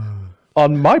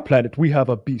 On my planet, we have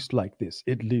a beast like this.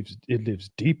 It lives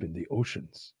deep in the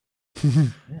oceans.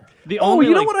 You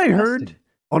know what I heard?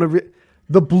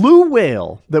 The blue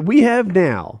whale that we have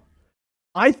now,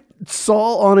 I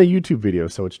saw on a YouTube video,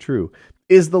 so it's true,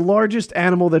 is the largest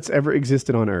animal that's ever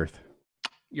existed on Earth.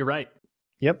 You're right.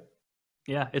 Yep.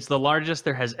 Yeah, it's the largest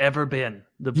there has ever been,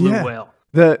 the blue whale.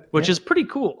 Which is pretty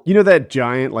cool. You know that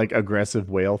giant, like, aggressive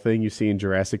whale thing you see in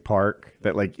Jurassic Park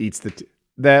that, like, eats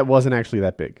that wasn't actually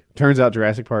that big. Turns out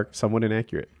Jurassic Park, somewhat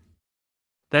inaccurate.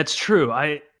 That's true.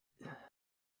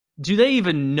 Do they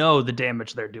even know the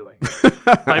damage they're doing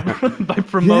by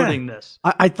promoting this?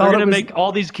 I thought they're going to make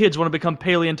all these kids want to become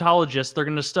paleontologists. They're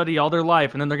going to study all their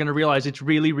life, and then they're going to realize it's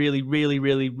really, really, really,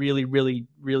 really, really, really,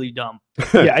 really dumb.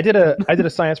 Yeah, I did a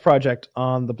science project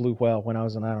on the blue whale when I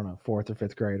was in, I don't know, 4th or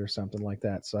 5th grade or something like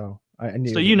that. So I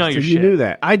knew. So you know your shit. You knew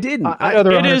that. I didn't.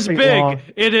 It is big. Long.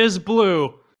 It is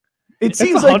blue. It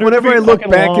seems like whenever I look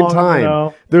back in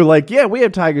time, they're like, yeah, we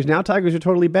have tigers now. Tigers are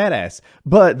totally badass.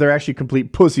 But they're actually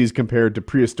complete pussies compared to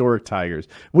prehistoric tigers.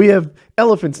 We have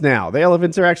elephants now. The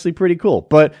elephants are actually pretty cool.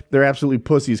 But they're absolutely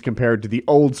pussies compared to the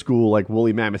old school, like,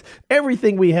 woolly mammoths.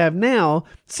 Everything we have now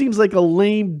seems like a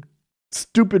lame,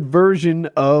 stupid version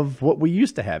of what we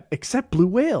used to have, except blue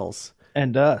whales.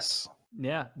 And us.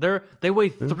 Yeah. They weigh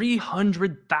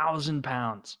 300,000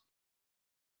 pounds.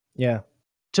 Yeah.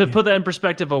 To put that in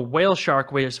perspective, a whale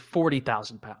shark weighs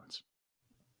 40,000 pounds.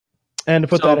 And to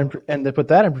put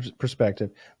that in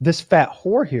perspective, this fat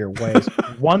whore here weighs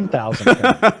 1,000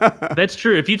 pounds. That's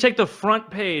true. If you take the front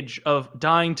page of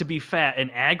Dying to Be Fat and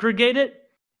aggregate it,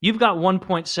 you've got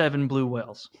 1.7 blue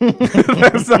whales.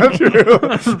 That's not true.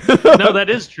 No, that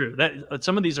is true. That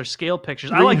some of these are scale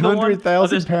pictures. I like the one.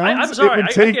 300,000 pounds. I'm sorry, I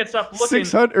can't stop looking.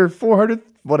 600 or 400,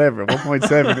 whatever.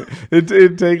 1.7.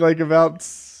 It'd take like about.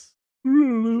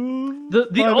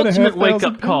 The ultimate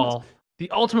wake-up call. The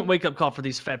ultimate wake-up call for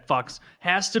these fat fucks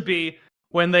has to be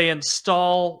when they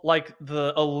install like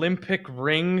the Olympic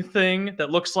ring thing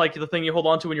that looks like the thing you hold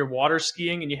onto when you're water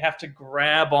skiing, and you have to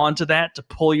grab onto that to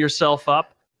pull yourself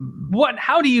up.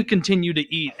 How do you continue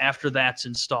to eat after that's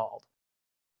installed?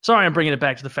 Sorry, I'm bringing it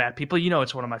back to the fat people. You know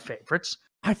it's one of my favorites.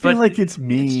 I feel like it's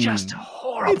mean. It's just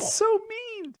horrible. It's so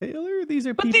mean, Taylor.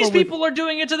 These people are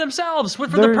doing it to themselves for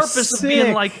the purpose of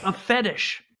being like a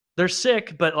fetish. They're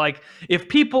sick, but like if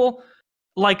people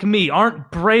like me aren't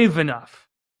brave enough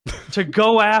to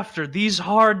go after these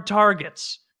hard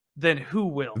targets, then who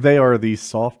will? They are the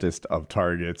softest of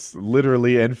targets,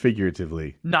 literally and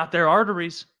figuratively. Not their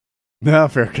arteries. No,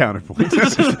 fair counterpoint.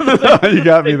 You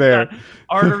got me there.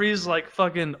 Arteries like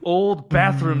fucking old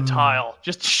bathroom tile,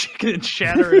 just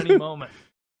shatter any moment.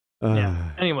 Yeah.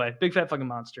 Anyway, big fat fucking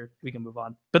monster. We can move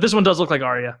on. But this one does look like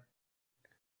Arya.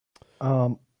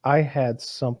 I had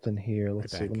something here.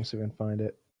 Let's see. Let me see if I can find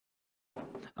it.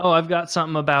 Oh, I've got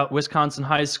something about Wisconsin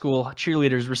high school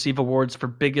cheerleaders receive awards for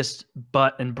biggest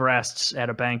butt and breasts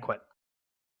at a banquet.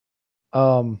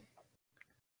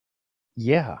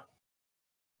 Yeah.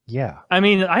 I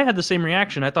mean, I had the same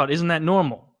reaction. I thought, isn't that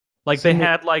normal? Like they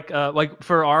had like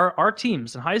for our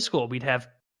teams in high school, we'd have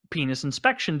penis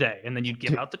inspection day, and then you'd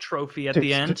give out the trophy at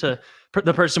the end to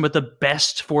the person with the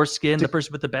best foreskin, the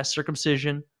person with the best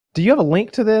circumcision. Do you have a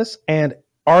link to this? And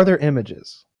are there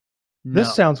images? No.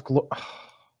 This sounds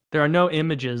there are no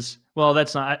images, Well,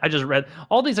 that's not. I just read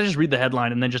all these. I just read the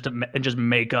headline and then just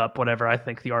make up whatever I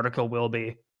think the article will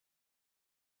be.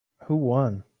 Who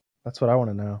won? That's what I want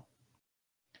to know.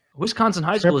 Wisconsin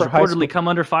high school has reportedly come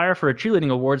under fire for a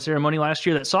cheerleading award ceremony last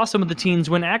year that saw some of the teens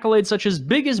win accolades such as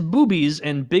Biggest Boobies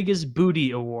and Biggest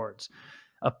Booty awards.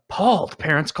 Appalled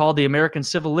parents called the American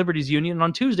Civil Liberties Union, and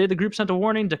on Tuesday the group sent a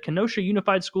warning to Kenosha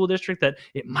Unified School District that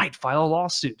it might file a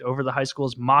lawsuit over the high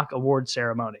school's mock award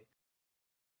ceremony.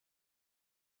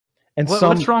 And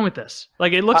what's wrong with this?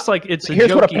 Like, it looks like it's a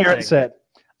here's what a jokey parent thing. said.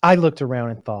 I looked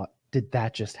around and thought, did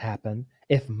that just happen?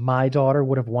 If my daughter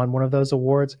would have won one of those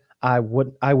awards, I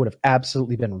would have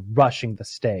absolutely been rushing the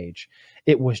stage.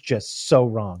 It was just so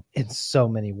wrong in so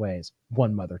many ways.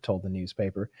 One mother told the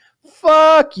newspaper,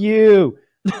 "Fuck you.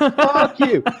 Fuck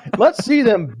you. Let's see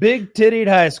them big tittied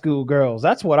high school girls.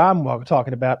 That's what I'm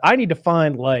talking about. I need to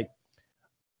find like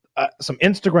some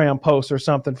Instagram posts or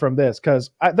something from this,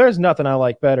 because there's nothing I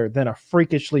like better than a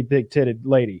freakishly big titted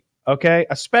lady. Okay,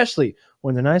 especially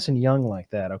when they're nice and young like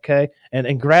that. Okay,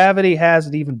 and gravity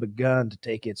hasn't even begun to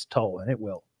take its toll, and it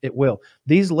will. It will.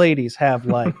 These ladies have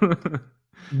like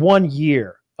 1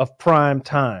 year of prime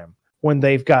time when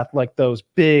they've got like those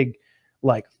big,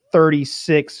 like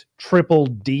 36 triple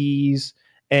D's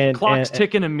and clock's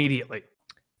ticking immediately.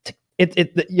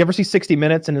 You ever see 60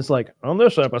 Minutes and it's like, on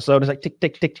this episode, it's like tick,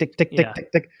 tick, tick, tick, tick, tick,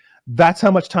 tick, tick. That's how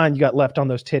much time you got left on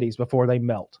those titties before they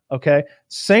melt. Okay.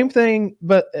 Same thing,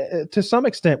 but to some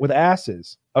extent with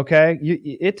asses. Okay.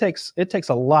 It takes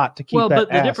a lot to keep that but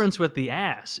the ass. difference with the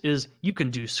ass is you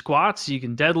can do squats, you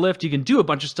can deadlift, you can do a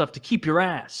bunch of stuff to keep your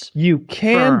ass. You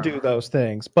can firm. do those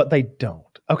things, but they don't.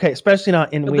 Okay. Especially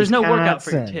not in Wisconsin. There's no workout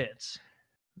for your tits.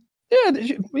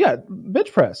 Yeah.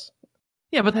 Bench press.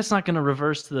 Yeah, but that's not going to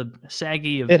reverse the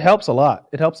saggy of... It helps a lot.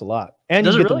 It helps a lot. And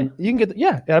does you it get really? You can get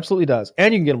yeah, it absolutely does.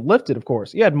 And you can get them lifted, of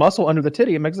course. You had muscle under the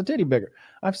titty. It makes the titty bigger.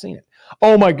 I've seen it.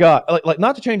 Oh my God. Like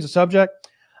not to change the subject.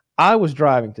 I was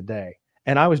driving today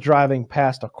and I was driving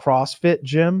past a CrossFit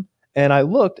gym and I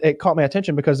looked, it caught my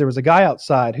attention because there was a guy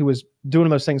outside who was doing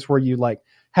those things where you like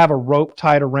have a rope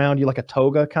tied around you like a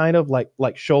toga, kind of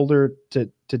like shoulder to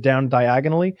down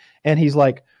diagonally. And he's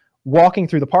like walking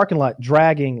through the parking lot,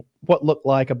 dragging what looked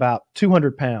like about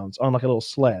 200 pounds on like a little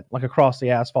sled, like across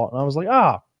the asphalt. And I was like,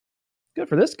 good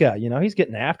for this guy. You know, he's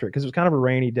getting after it, because it was kind of a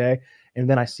rainy day. And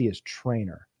then I see his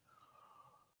trainer.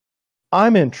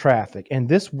 I'm in traffic and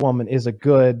this woman is a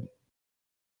good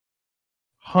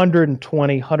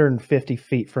 120, 150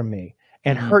 feet from me.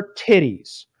 And her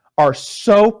titties are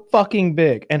so fucking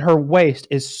big and her waist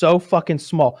is so fucking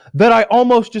small that I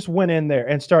almost just went in there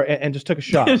and just took a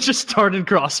shot. It just started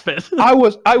CrossFit. I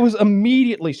was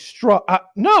immediately struck.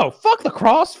 No, fuck the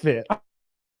CrossFit.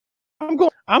 I'm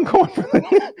going for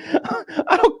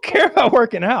I don't care about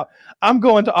working out. I'm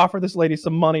going to offer this lady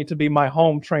some money to be my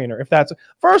home trainer. If that's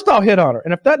first, I'll hit on her.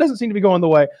 And if that doesn't seem to be going the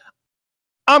way,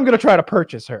 I'm going to try to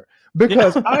purchase her,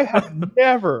 because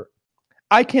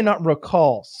I cannot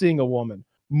recall seeing a woman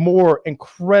more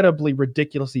incredibly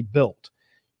ridiculously built.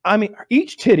 I mean,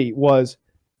 each titty was,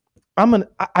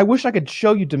 I wish I could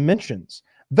show you dimensions.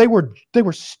 They were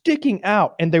sticking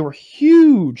out and they were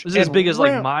huge. Was it as big as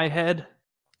like my head?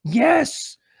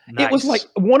 Yes. Nice. It was like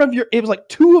it was like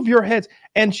two of your heads.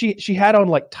 And she had on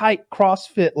like tight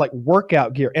CrossFit, like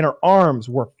workout gear, and her arms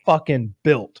were fucking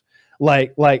built.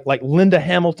 Like Linda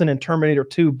Hamilton in Terminator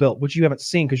 2 built, which you haven't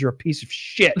seen because you're a piece of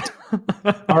shit.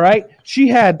 All right. She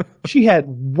had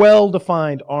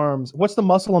well-defined arms. What's the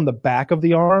muscle on the back of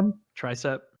the arm?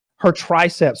 Tricep. Her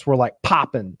triceps were like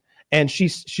popping. And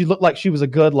she looked like she was a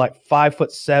good like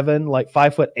 5'7", like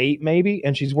 5'8" maybe.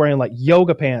 And she's wearing like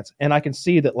yoga pants. And I can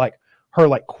see that like her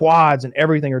like quads and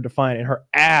everything are defined, and her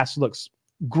ass looks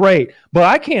great. But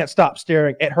I can't stop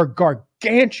staring at her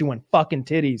gargantuan fucking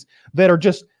titties that are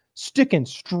just sticking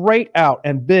straight out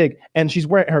and big, and she's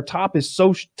wearing, her top is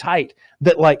so tight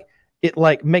that like it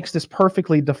like makes this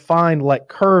perfectly defined like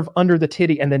curve under the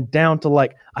titty and then down to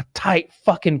like a tight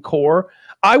fucking core.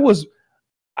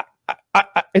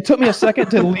 It took me a second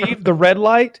to leave the red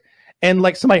light, and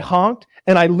like somebody honked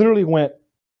and I literally went,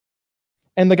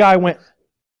 and the guy went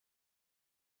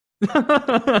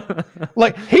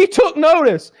like he took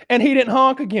notice and he didn't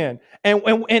honk again. And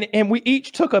we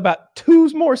each took about 2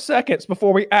 more seconds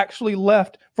before we actually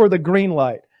left for the green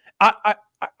light.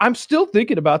 I'm still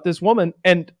thinking about this woman,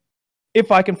 and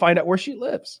if I can find out where she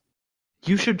lives.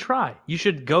 You should try. You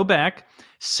should go back,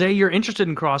 say you're interested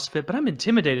in CrossFit, but I'm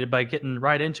intimidated by getting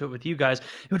right into it with you guys.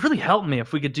 It would really help me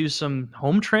if we could do some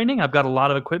home training. I've got a lot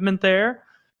of equipment there.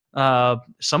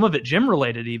 Some of it gym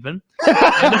related even.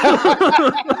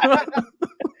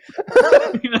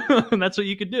 And that's what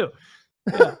you could do.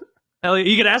 Yeah. Hell,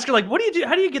 you could ask her like, "What do you do?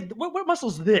 How do you get? What muscle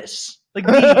is this? Like,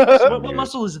 these, what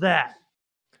muscle is that?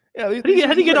 Yeah, How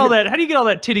do you get all that? How do you get all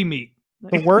that titty meat?"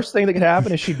 The worst thing that could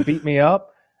happen is she'd beat me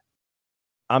up.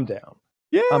 I'm down.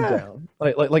 Yeah. I'm down.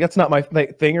 Like that's not my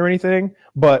thing or anything.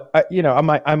 But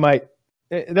I might.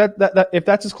 That if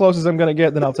that's as close as I'm gonna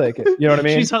get, then I'll take it. You know what I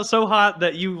mean? She's so hot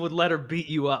that you would let her beat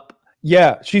you up.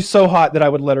 Yeah, she's so hot that I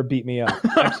would let her beat me up.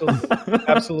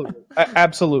 Absolutely,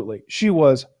 absolutely. She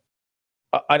was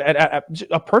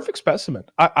a perfect specimen.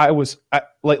 I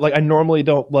I normally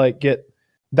don't like get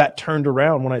that turned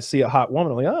around when I see a hot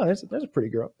woman. I'm like, oh, there's a pretty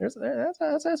girl. That's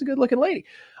a good looking lady.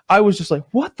 I was just like,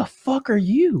 what the fuck are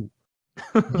you?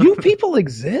 You people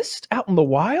exist out in the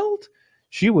wild?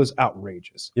 She was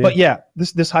outrageous. Yeah. But yeah,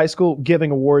 this high school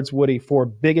giving awards, Woody, for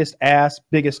biggest ass,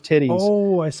 biggest titties.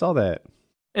 Oh, I saw that.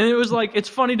 And it was like, it's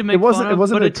funny to make fun of, it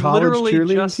wasn't a it's college literally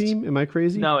cheerleading team? Am I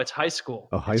crazy? No, it's high school.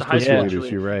 Oh, high school cheerleaders,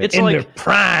 you're right. It's in like their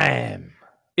prime.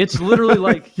 It's literally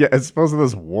like yeah, it's supposed to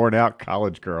those worn out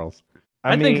college girls.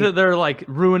 I think that they're like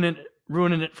ruining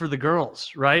it for the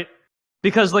girls, right?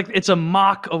 Because like it's a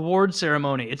mock award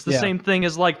ceremony. It's the same thing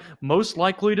as like most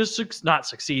likely to not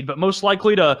succeed, but most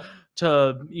likely to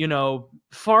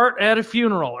fart at a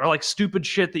funeral or like stupid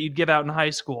shit that you'd give out in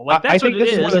high school. Like that's what it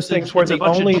is. One of those things where it's a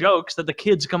bunch of jokes that the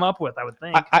kids come up with. I would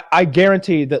think. I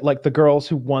guarantee that like the girls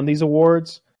who won these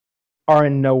awards are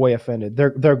in no way offended.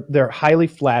 They're highly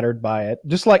flattered by it,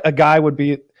 just like a guy would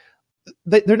be.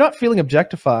 They're not feeling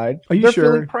objectified. Are you They're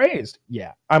sure? feeling praised.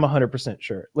 Yeah, I'm 100%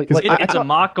 sure. It's a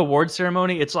mock award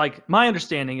ceremony. It's like, my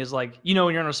understanding is like, when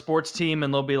you're on a sports team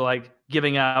and they'll be like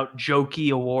giving out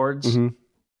jokey awards. Mm-hmm.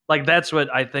 Like that's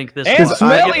what I think this. And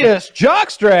smelliest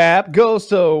jockstrap goes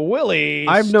to Willie.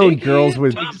 I've known girls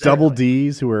with double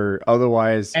D's who are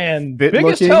otherwise and fit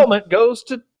biggest looking. Helmet goes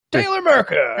to Taylor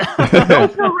Merca. No,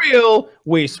 for real,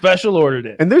 we special ordered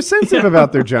it. And they're sensitive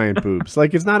about their giant boobs.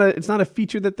 Like it's not a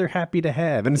feature that they're happy to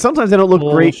have. And sometimes they don't look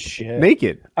great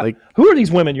naked. Like who are these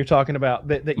women you're talking about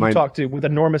that you talk to with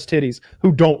enormous titties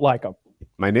who don't like them?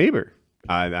 My neighbor.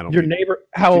 I don't. Your neighbor?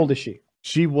 How old is she?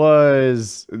 She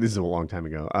was. This is a long time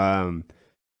ago.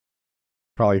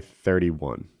 Probably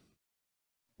 31.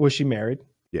 Was she married?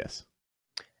 Yes.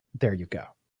 There you go.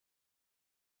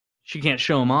 She can't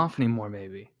show them off anymore.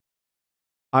 Maybe.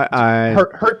 Her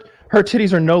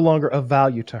titties are no longer of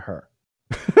value to her.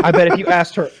 I bet if you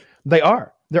asked her, they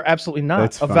are. They're absolutely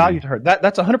not of value to her.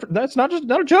 That's 100%. That's not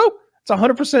a joke. It's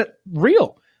 100%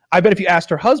 real. I bet if you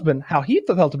asked her husband how he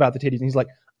felt about the titties, and he's like,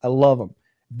 I love them.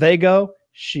 They go,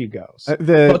 she goes.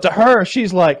 But to her,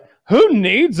 she's like, who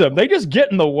needs them? They just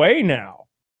get in the way now.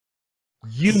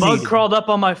 Bug crawled up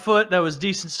on my foot that was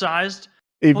decent sized.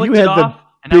 If you had the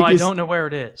and now I don't know where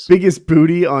it is. Biggest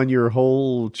booty on your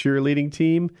whole cheerleading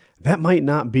team, that might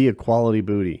not be a quality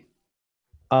booty.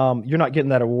 You're not getting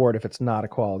that award if it's not a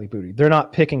quality booty. They're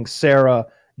not picking Sarah,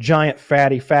 giant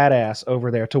fatty fat ass over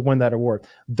there to win that award.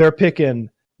 They're picking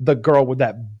the girl with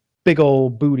that big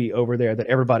old booty over there that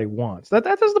everybody wants. That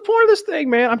is the point of this thing,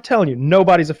 man. I'm telling you,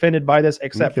 nobody's offended by this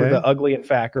except for the ugly and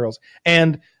fat girls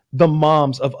and the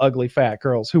moms of ugly fat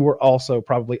girls who were also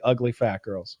probably ugly fat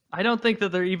girls. I don't think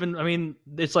that they're even. I mean,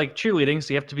 it's like cheerleading,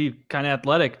 so you have to be kind of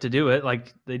athletic to do it.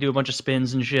 Like they do a bunch of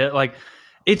spins and shit. Like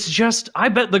it's just. I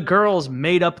bet the girls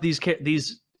made up these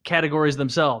categories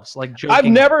themselves. Like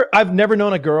joking. I've never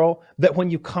known a girl that when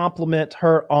you compliment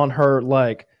her on her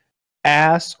like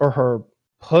ass or her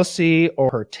pussy or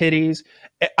her titties,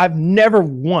 I've never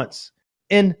once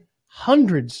in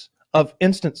hundreds of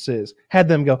instances had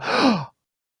them go, oh,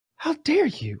 how dare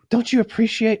you? Don't you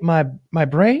appreciate my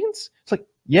brains? It's like,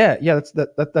 yeah,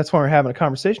 that's why we're having a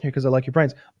conversation here because I like your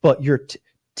brains. But your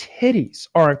titties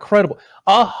are incredible.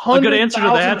 A good answer to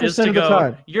that is to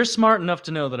go, you're smart enough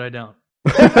to know that I don't.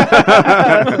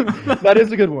 That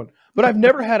is a good one. But I've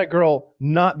never had a girl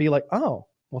not be like, oh,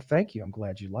 well, thank you. I'm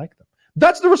glad you like them.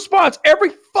 That's the response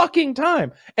every fucking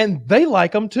time. And they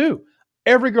like them too.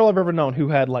 Every girl I've ever known who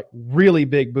had like really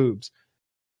big boobs,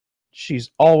 she's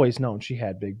always known she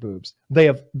had big boobs.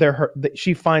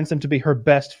 She finds them to be her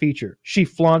best feature. She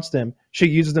flaunts them. She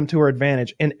uses them to her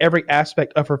advantage in every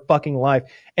aspect of her fucking life.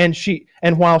 And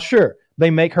while sure, they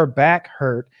make her back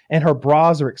hurt and her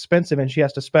bras are expensive and she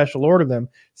has to special order them,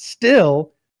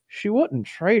 still, she wouldn't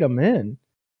trade them in.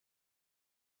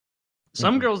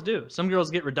 Some girls do. Some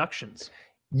girls get reductions.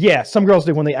 Yeah, some girls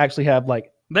do when they actually have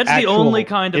like. That's the only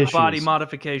kind of body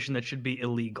modification that should be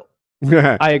illegal.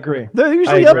 I agree. They're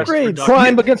usually upgrades.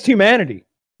 Crime against humanity.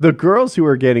 The girls who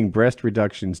are getting breast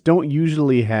reductions don't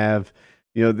usually have,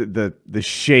 the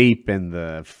shape and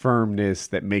the firmness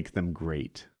that make them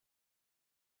great.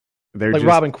 They're like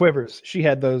Robin Quivers. She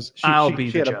had those. She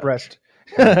had a breast.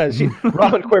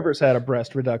 Robin Quivers had a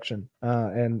breast reduction,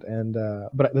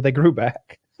 but they grew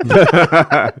back.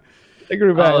 They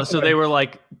grew back. Oh,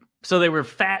 so they were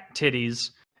fat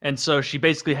titties, and so she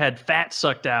basically had fat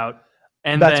sucked out,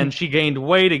 and then she gained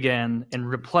weight again and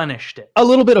replenished it. A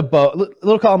little bit of both,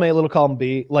 little column A, little column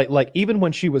B. Like even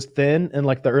when she was thin in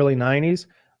like the early '90s,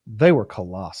 they were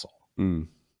colossal.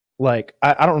 Like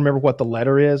I don't remember what the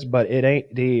letter is, but it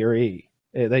ain't D or E.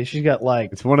 She's got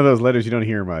like, it's one of those letters you don't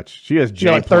hear much. She has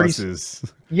J like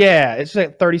pluses. Yeah, it's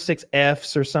like 36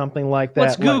 Fs or something like that.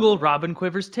 Let's Google Robin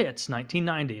Quivers tits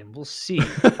 1990, and we'll see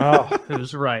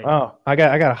who's right. Oh, I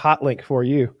got a hot link for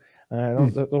you.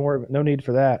 Don't worry, no need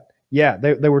for that. Yeah,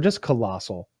 they were just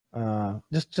colossal.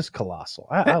 Just colossal.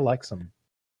 I like some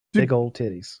big old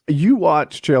titties. You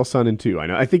watch Chael Sonnen too, I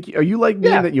know. I think, are you like me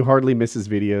that you hardly miss his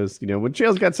videos? You know, when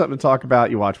Chael's got something to talk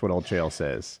about, you watch what old Chael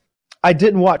says. I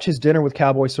didn't watch his dinner with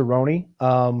Cowboy Cerrone,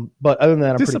 but other than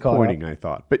that, I'm pretty caught up. Disappointing, I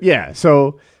thought. But yeah,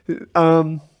 so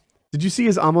did you see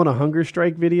his I'm on a hunger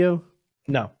strike video?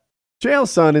 No. Chael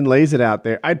Sonnen lays it out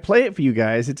there. I'd play it for you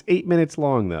guys. It's 8 minutes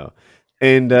long, though.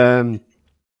 And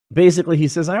basically, he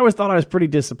says, I always thought I was pretty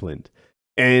disciplined.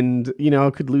 And, you know, I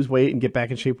could lose weight and get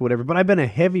back in shape or whatever. But I've been a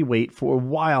heavyweight for a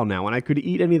while now, and I could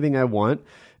eat anything I want.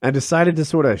 I decided to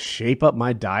sort of shape up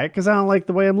my diet because I don't like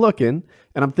the way I'm looking.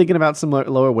 And I'm thinking about some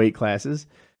lower weight classes.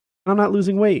 And I'm not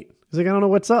losing weight. He's like, I don't know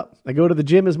what's up. I go to the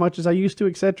gym as much as I used to,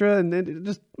 etc. And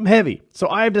I'm heavy. So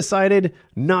I've decided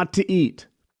not to eat.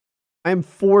 I'm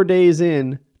 4 days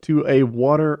in to a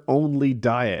water-only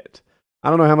diet. I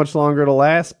don't know how much longer it'll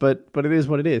last, but it is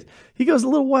what it is. He goes a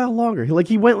little while longer.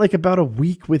 He went like about a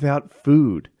week without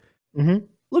food.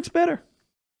 Looks better.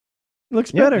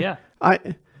 Looks better. Yeah.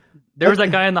 There was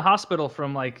that guy in the hospital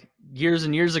from like years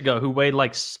and years ago who weighed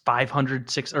like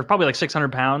 500, or probably like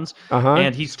 600 pounds.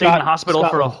 And he stayed in the hospital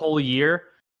for a whole year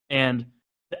and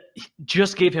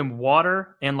just gave him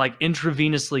water and like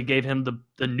intravenously gave him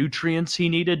the nutrients he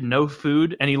needed, no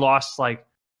food. And he lost like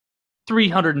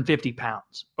 350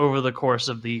 pounds over the course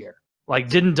of the year. Like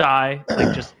didn't die,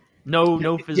 like just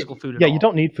no physical food at all. Yeah, you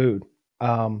don't need food.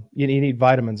 You need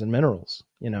vitamins and minerals,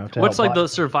 you know. What's like the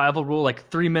survival rule? Like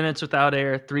 3 minutes without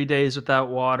air, 3 days without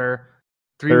water,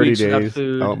 3 weeks days without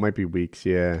food. Oh, it might be weeks,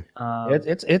 yeah.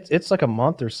 It's like a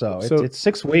month or so. It's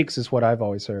 6 weeks is what I've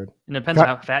always heard. And it depends on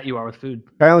how fat you are with food.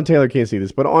 Kyle and Taylor can't see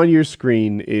this, but on your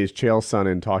screen is Chael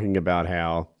Sonnen talking about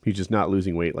how he's just not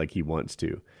losing weight like he wants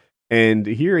to. And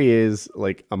here he is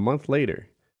like a month later.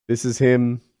 This is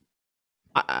him.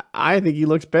 I think he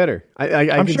looks better.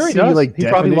 I'm sure he see does. like he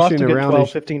probably lost definition around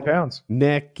 12, 15 pounds.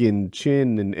 Neck and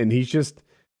chin, and he's just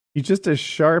a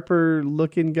sharper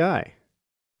looking guy.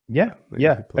 Yeah,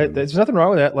 there's nothing wrong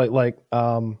with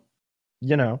that.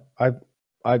 You know,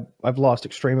 I've lost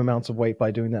extreme amounts of weight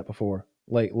by doing that before.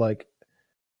 Like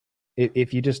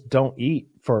if you just don't eat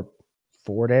for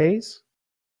 4 days,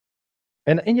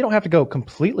 and you don't have to go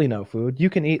completely no food. You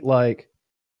can eat like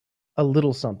a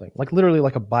little something, like literally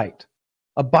like a bite.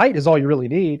 A bite is all you really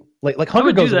need. Like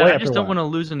hunger goes away. I just don't want to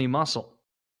lose any muscle.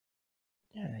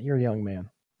 Yeah, you're a young man.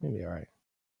 You'll be all right.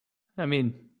 I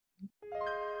mean,